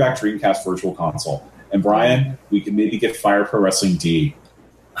back Dreamcast Virtual Console. And Brian, we could maybe get Fire Pro Wrestling D.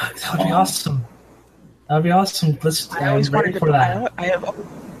 That would be awesome. That would be awesome. I always wanted for that.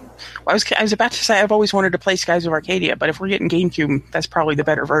 I was about to say I've always wanted to play Skies of Arcadia, but if we're getting GameCube, that's probably the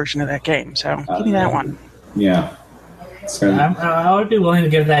better version of that game. So give me that one. Yeah, I would be willing to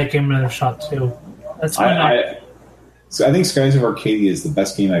give that game another shot too. That's why So I think Skies of Arcadia is the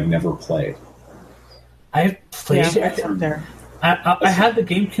best game I've never played. I've played it. Up there. I had the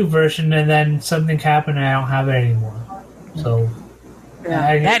GameCube version, and then something happened, and I don't have it anymore. So.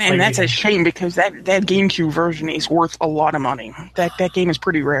 Yeah, that's a shame because that GameCube version is worth a lot of money. That game is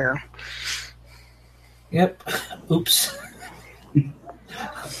pretty rare. Yep. Oops.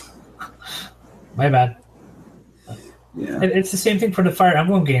 My bad. Yeah. It's the same thing for the Fire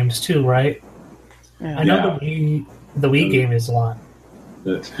Emblem games too, right? Yeah. I know the Wii game is a lot.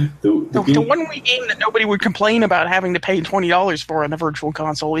 The one Wii game that nobody would complain about having to pay $20 for on the Virtual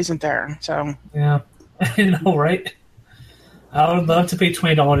Console isn't there. So yeah, I know, right? I would love to pay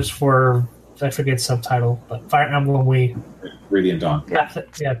 $20 for, I forget subtitle, but Fire Emblem Wii. Radiant Dawn. Path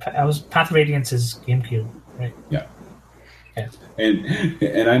of Radiance is GameCube, right? Yeah. Okay.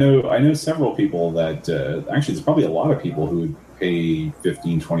 And I know several people that actually there's probably a lot of people who would pay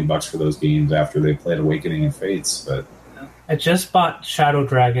 $15-$20 for those games after they played Awakening and Fates, but I just bought Shadow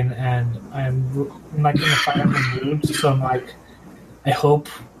Dragon and I'm in the Fire Emblem mood, so I'm like, I hope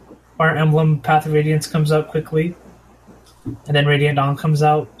Fire Emblem Path of Radiance comes out quickly. And then Radiant Dawn comes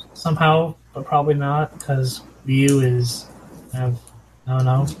out somehow but probably not because Wii U is I don't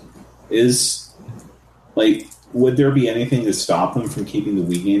know. Would there be anything to stop them from keeping the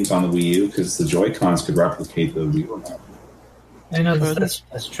Wii games on the Wii U? Because the Joy-Cons could replicate the Wii remote. I know that's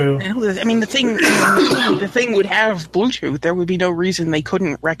true. I mean, the thing would have Bluetooth. There would be no reason they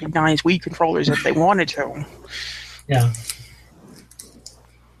couldn't recognize Wii controllers if they wanted to. Yeah.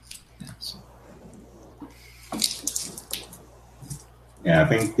 Yeah, I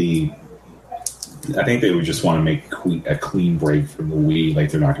think they would just want to make a clean break from the Wii.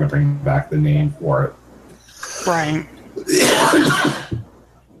 Like, they're not going to bring back the name for it. Right.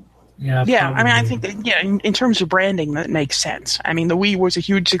 Yeah. Yeah, I mean, I think that, in terms of branding, that makes sense. I mean, the Wii was a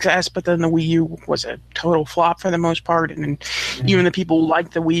huge success, but then the Wii U was a total flop for the most part. And even the people who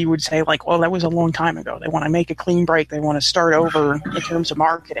liked the Wii would say, like, well, that was a long time ago. They want to make a clean break. They want to start over in terms of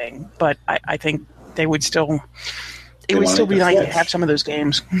marketing. But I think they would still... It would still be nice to have some of those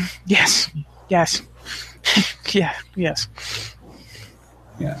games. Yes. Yeah, yes.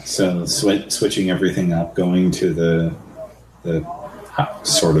 Yeah, so switching everything up, going to the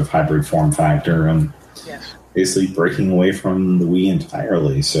sort of hybrid form factor, and basically breaking away from the Wii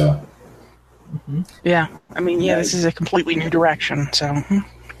entirely. So, yeah, I mean, this is a completely new direction. So,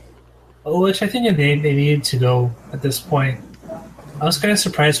 which I think they needed to go at this point. I was kind of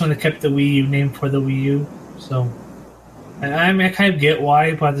surprised when they kept the Wii U name for the Wii U. So, I kind of get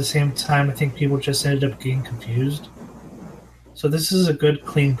why, but at the same time, I think people just ended up getting confused. So this is a good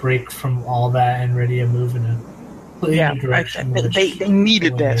clean break from all that and ready to move in a new direction. They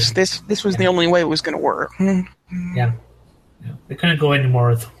needed this. This was the only way it was going to work. Yeah. They couldn't go anymore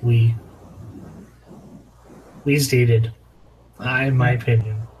with Wii. Wii's dated, in my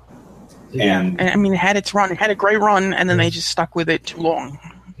opinion. And I mean, it had its run. It had a great run, and then they just stuck with it too long.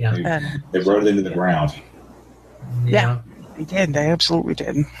 Yeah. They rode it into the ground. Yeah, they did. They absolutely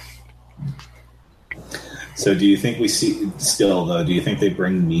did. So do you think do you think they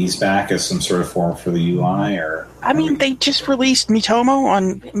bring Mii's back as some sort of form for the UI? Or I mean, they just released Miitomo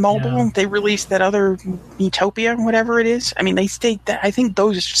on mobile. Yeah. They released that other Miitopia, whatever it is. I mean, I think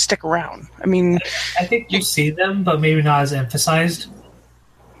those stick around. I mean... I think you see them, but maybe not as emphasized.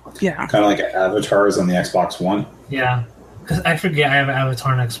 Yeah. Kind of like avatars on the Xbox One? Yeah. Because I forget I have an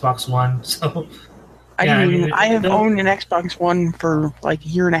avatar on Xbox One, so... I have owned an Xbox One for like a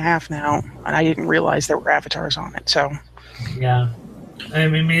year and a half now, and I didn't realize there were avatars on it. So, yeah, I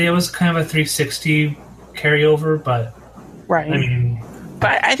mean, it was kind of a 360 carryover, but right.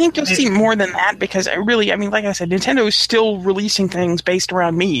 But I think you'll see more than that because like I said, Nintendo is still releasing things based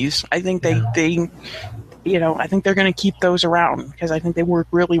around Mii's. I think they I think they're going to keep those around because I think they work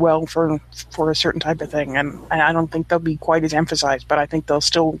really well for a certain type of thing, and I don't think they'll be quite as emphasized, but I think they'll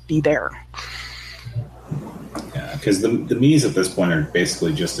still be there. Yeah, because the Mii's at this point are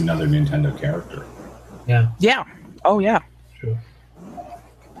basically just another Nintendo character. Yeah. Yeah. Oh, yeah. True.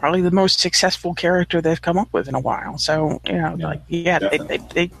 Probably the most successful character they've come up with in a while. So, definitely.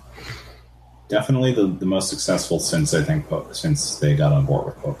 they definitely the most successful since they got on board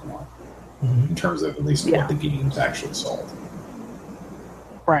with Pokemon, in terms of at least what the games actually sold.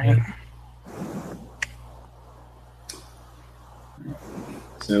 Right. Yeah.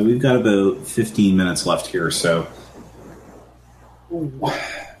 So we've got about 15 minutes left here. So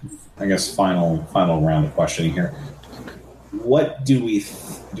I guess final round of questioning here. What do we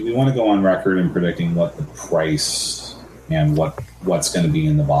want to go on record in predicting what the price and what's going to be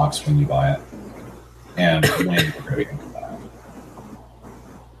in the box when you buy it, and when you're going to buy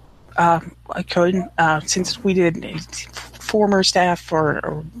it? I could, since we did former staff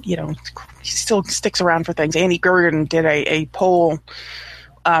or he still sticks around for things. Andy Gergen did a poll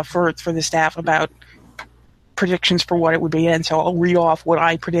for the staff about predictions for what it would be in, so I'll read off what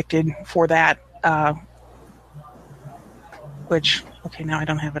I predicted for that, now I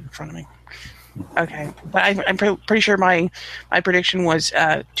don't have it in front of me. Okay, but I'm pretty sure my prediction was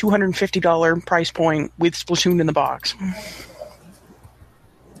 $250 price point with Splatoon in the box.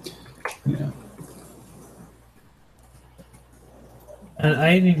 Yeah. And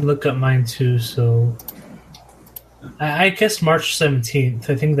I need to look up mine too, so... I guess March 17th.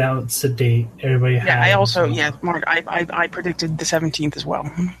 I think that's the date everybody has. Yeah, I also, Mark, I predicted the 17th as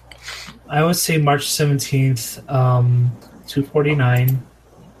well. I would say March 17th, $249.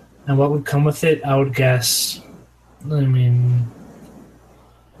 And what would come with it, I would guess,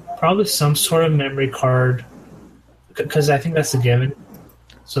 probably some sort of memory card, because I think that's a given.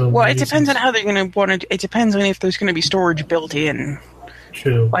 So, well, it depends on how they're going to want to. It depends on if there's going to be storage built in.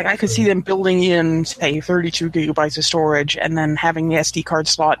 True. Like, I could see them building in, say, 32 gigabytes of storage and then having the SD card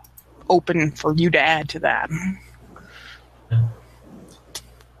slot open for you to add to that. Yeah.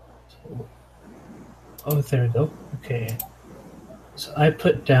 Oh, there we go. Okay. So I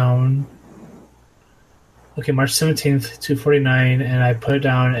put down... Okay, March 17th, 249, and I put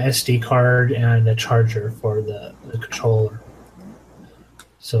down an SD card and a charger for the controller.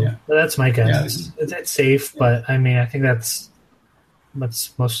 So that's my guess. Yeah. It's safe, but I mean, I think that's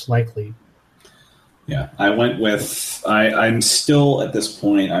most likely. Yeah, I went with... I'm still, at this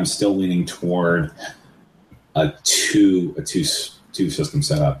point, I'm still leaning toward a two system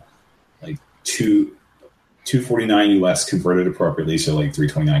setup. Like 249 US converted appropriately, so like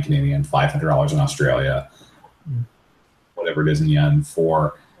 329 Canadian, $500 in Australia, whatever it is in yen,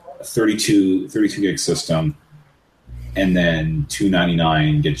 for a 32 gig system, and then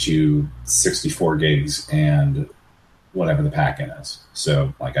 $299 gets you 64 gigs and whatever the pack-in is.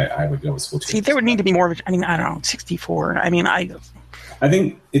 So, like, I would go with Splatoon. See, there would need to be more of, I don't know, 64. I mean, I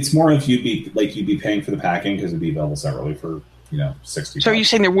think it's more if you'd be paying for the pack-in because it'd be available separately for, 60. So are you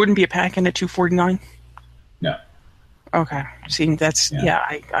saying there wouldn't be a pack-in at 249? No. Okay. See, that's,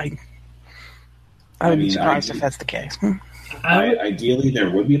 I would be surprised if that's the case. Ideally,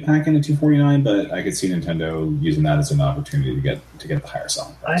 there would be a pack-in at 249, but I could see Nintendo using that as an opportunity to get the higher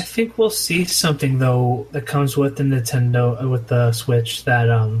selling price. I think we'll see something though that comes with the Nintendo with the Switch that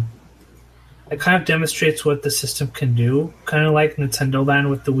it kind of demonstrates what the system can do, kind of like Nintendo Land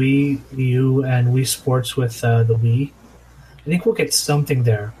with the Wii U and Wii Sports with the Wii. I think we'll get something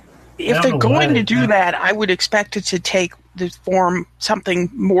there. If they're going to do that, I would expect it to take the form something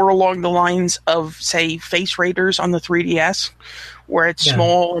more along the lines of, say, Face Raiders on the 3DS, where it's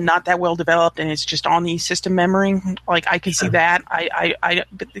small and not that well developed, and it's just on the system memory. Like, I can see that.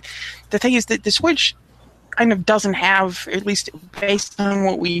 But the thing is that the Switch kind of doesn't have, at least based on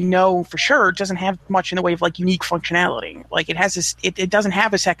what we know for sure, doesn't have much in the way of like unique functionality. Like, it has this, it doesn't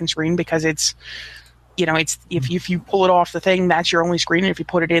have a second screen because it's. It's if you pull it off the thing, that's your only screen. And if you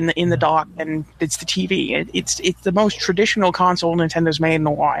put it in the dock, then it's the TV. It's the most traditional console Nintendo's made in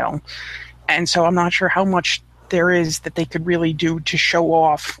a while, and so I'm not sure how much there is that they could really do to show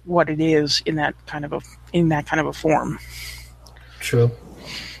off what it is in that kind of a form. True.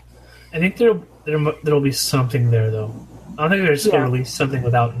 I think there'll be something there though. I don't think there's going to release something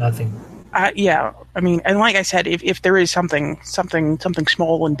without nothing. I mean, and like I said, if there is something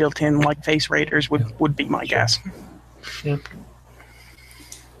small and built in, like Face Raiders would be my guess. Yeah.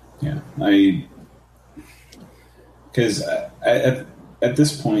 Yeah, because at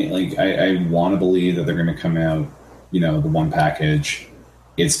this point, like, I want to believe that they're going to come out, the one package.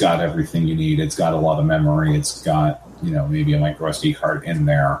 It's got everything you need. It's got a lot of memory. It's got, maybe a micro SD card in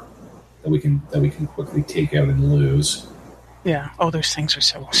there that we can quickly take out and lose. Yeah. Oh, those things are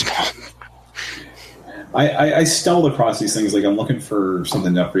so small. I stumbled across these things. Like, I'm looking for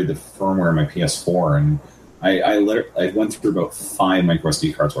something to upgrade the firmware on my PS4, and I went through about 5 micro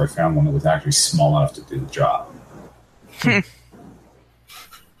SD cards where I found one that was actually small enough to do the job. And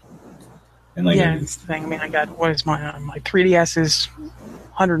like, it's the thing. I mean, I got, what is my 3DS is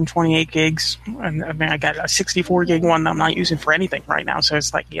 128 gigs, and I mean, I got a 64 gig one that I'm not using for anything right now. So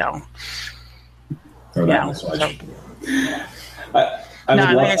it's like, throw that in the Switch. Like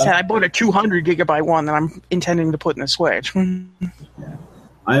I said, I bought a 200 gigabyte one that I'm intending to put in the Switch.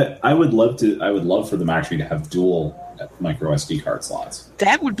 I would love for them actually to have dual micro SD card slots.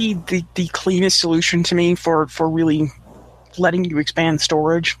 That would be the cleanest solution to me for really letting you expand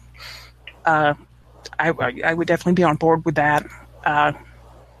storage. I would definitely be on board with that.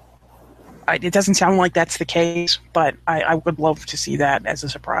 It doesn't sound like that's the case, but I would love to see that as a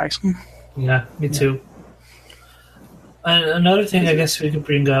surprise. Yeah, me too. And another thing I guess we could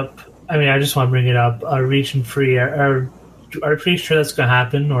bring up, I mean, I just want to bring it up, region free. Are you pretty sure that's going to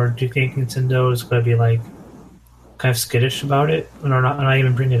happen, or do you think Nintendo is going to be like kind of skittish about it, or not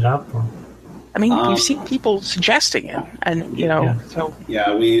even bring it up? Or? I mean, we've seen people suggesting it, and so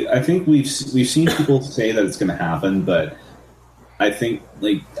I think we've seen people say that it's going to happen, but I think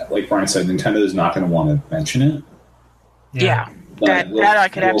like Brian said, Nintendo is not going to want to mention it. Yeah. That I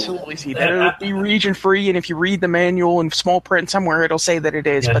could absolutely see. That it'll be region free, and if you read the manual in small print somewhere, it'll say that it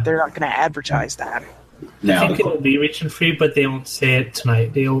is, but they're not going to advertise that. I think it'll be region free, but they won't say it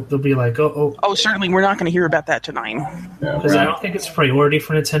tonight. They'll be like, oh, certainly, we're not going to hear about that tonight. Because I don't think it's a priority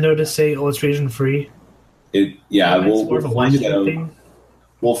for Nintendo to say, it's region free. We'll find it out.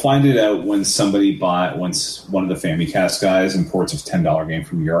 We'll find it out when once one of the Famicast guys imports a $10 game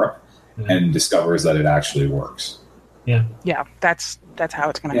from Europe and discovers that it actually works. Yeah, that's how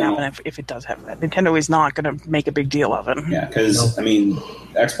it's going to happen if it does happen. Nintendo is not going to make a big deal of it. Yeah, because, I mean,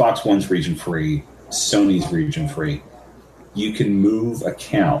 Xbox One's region free, Sony's region free. You can move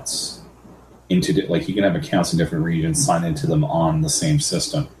accounts into, you can have accounts in different regions, sign into them on the same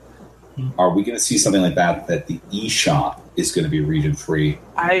system. are we going to see something like that the eShop is going to be region free?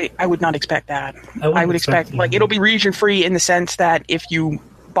 I would not expect that. I would expect like it'll be region free in the sense that if you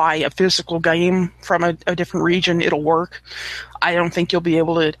buy a physical game from a different region, it'll work. I don't think you'll be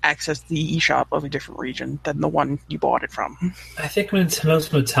able to access the eShop of a different region than the one you bought it from. I think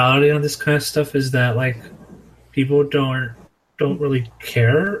Nintendo's mentality on this kind of stuff is that like people don't really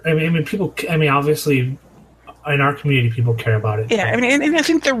care. I mean, people. I mean, obviously, in our community, people care about it. Yeah, I mean, and I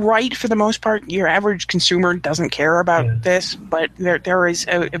think they're right for the most part. Your average consumer doesn't care about this, but there is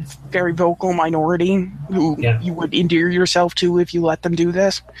a very vocal minority who you would endear yourself to if you let them do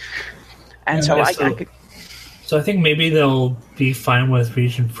this. And so I could. So I think maybe they'll be fine with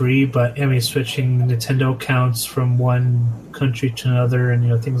region free, but I mean, switching Nintendo accounts from one country to another,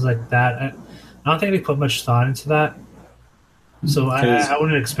 and things like that. I don't think they put much thought into that. So I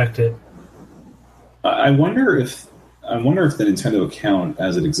wouldn't expect it. I wonder if the Nintendo account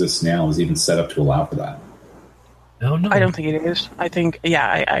as it exists now is even set up to allow for that. No. I don't think it is. I think,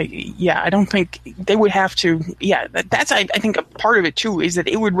 I don't think they would have to. Yeah, that's I think a part of it too is that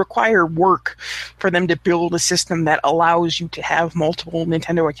it would require work for them to build a system that allows you to have multiple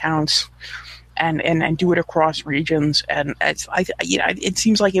Nintendo accounts and do it across regions. And it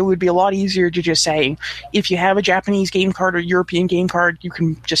seems like it would be a lot easier to just say, if you have a Japanese game card or European game card, you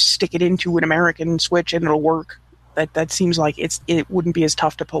can just stick it into an American Switch and it'll work. That seems like it wouldn't be as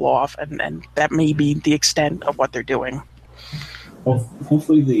tough to pull off, and that may be the extent of what they're doing. Well,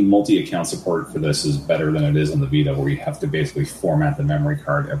 hopefully the multi-account support for this is better than it is on the Vita, where you have to basically format the memory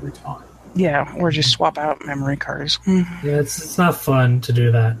card every time. Yeah, or just swap out memory cards. Yeah, it's not fun to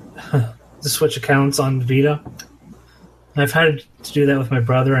do that. To switch accounts on Vita. I've had to do that with my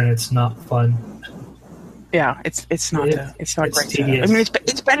brother, and it's not fun. Yeah, it's not great. Tedious. I mean,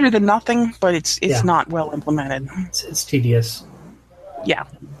 it's better than nothing, but it's not well implemented. It's tedious. Yeah.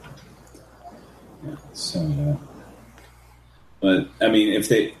 So, but I mean, if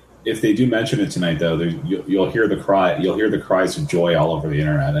they do mention it tonight, though, you'll hear the cries of joy all over the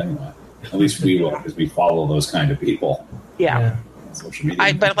internet. Anyway, at least we will, because we follow those kind of people. Yeah. Social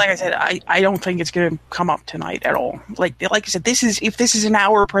media. But like I said, I don't think it's going to come up tonight at all. Like I said, if this is an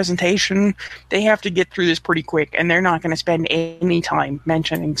hour presentation, they have to get through this pretty quick, and they're not going to spend any time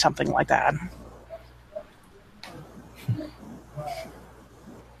mentioning something like that.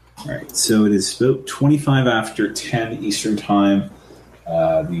 All right, so it is about 25 after 10 Eastern Time.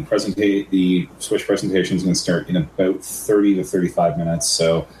 The Switch presentation is going to start in about 30 to 35 minutes,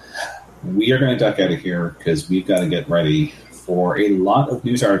 so we are going to duck out of here because we've got to get ready for a lot of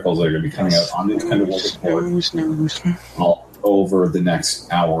news articles that are going to be coming out on Nintendo World Report news. all over the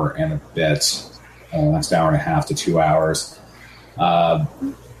next hour and a bit, next hour and a half to 2 hours.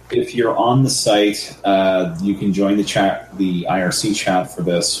 If you're on the site, you can join the chat, the IRC chat for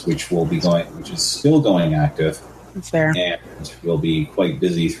this, which is still going active. It's there, and we'll be quite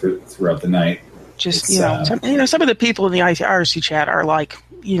busy throughout the night. Just some of the people in the IRC chat are like,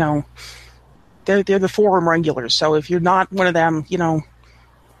 they're the forum regulars. So if you're not one of them,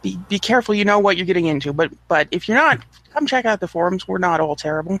 be careful. You know what you're getting into. But if you're not, come check out the forums. We're not all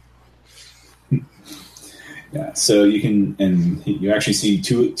terrible. Yeah, so you can, and you actually see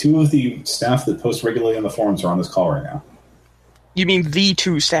two of the staff that post regularly on the forums are on this call right now. You mean the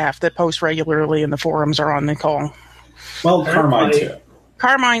two staff that post regularly in the forums are on the call? Well, Carmine too.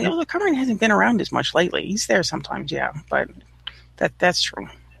 Carmine hasn't been around as much lately. He's there sometimes, yeah, but that's true.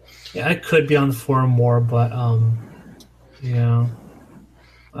 Yeah, I could be on the forum more, but I don't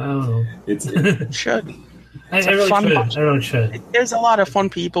know. It should. I really should. There's a lot of fun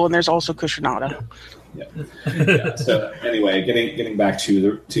people, and there's also Kushinaga. Yeah. So anyway, getting back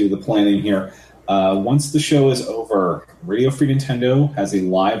to the planning here. Once the show is over, Radio Free Nintendo has a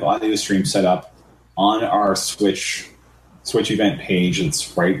live audio stream set up on our Switch event page.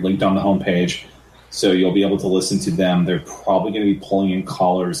 It's linked on the homepage, so you'll be able to listen to them. They're probably going to be pulling in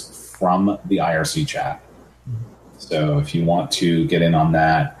callers from the IRC chat. So if you want to get in on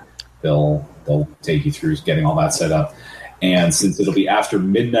that, they'll take you through getting all that set up. And since it'll be after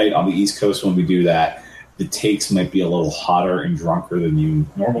midnight on the East Coast when we do that, the takes might be a little hotter and drunker than you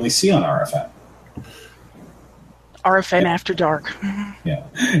normally see on RFN. RFN After Dark. Yeah.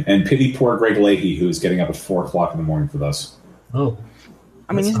 And pity poor Greg Leahy, who is getting up at 4 o'clock in the morning for this. Oh.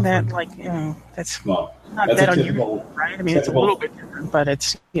 I mean, isn't that that's not that unusual, right? I mean, it's a little bit different, but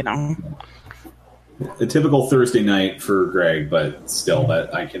it's, a typical Thursday night for Greg, but still,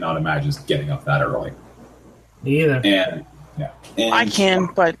 that I cannot imagine getting up that early. Me either. And I can,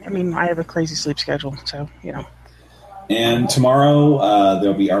 but I mean, I have a crazy sleep schedule, so And tomorrow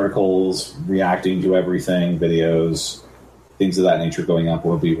there'll be articles reacting to everything, videos, things of that nature going up.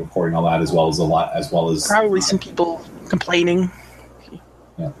 We'll be recording all that as well as probably some people complaining.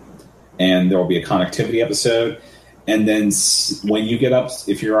 Yeah, and there will be a connectivity episode. And then when you get up,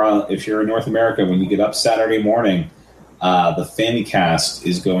 if you're in North America, when you get up Saturday morning, the Famicast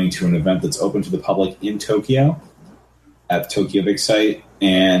is going to an event that's open to the public in Tokyo at Tokyo Big Sight,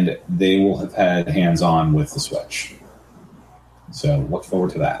 and they will have had hands-on with the Switch. So look forward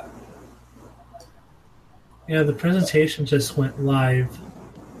to that. Yeah, the presentation just went live.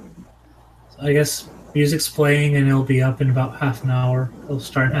 So I guess music's playing, and it'll be up in about half an hour. It'll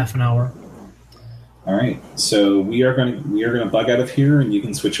start in half an hour. All right, so we are going to bug out of here, and you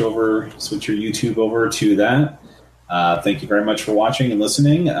can switch your YouTube over to that. Thank you very much for watching and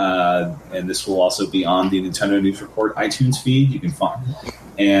listening. And this will also be on the Nintendo News Report iTunes feed. You can find.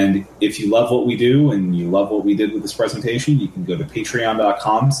 And if you love what we do and you love what we did with this presentation, you can go to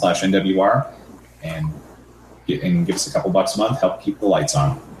patreon.com/NWR and give us a couple bucks a month. Help keep the lights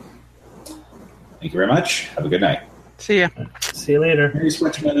on. Thank you very much. Have a good night. See ya. See you later. Merry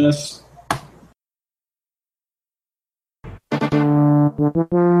Switchmas.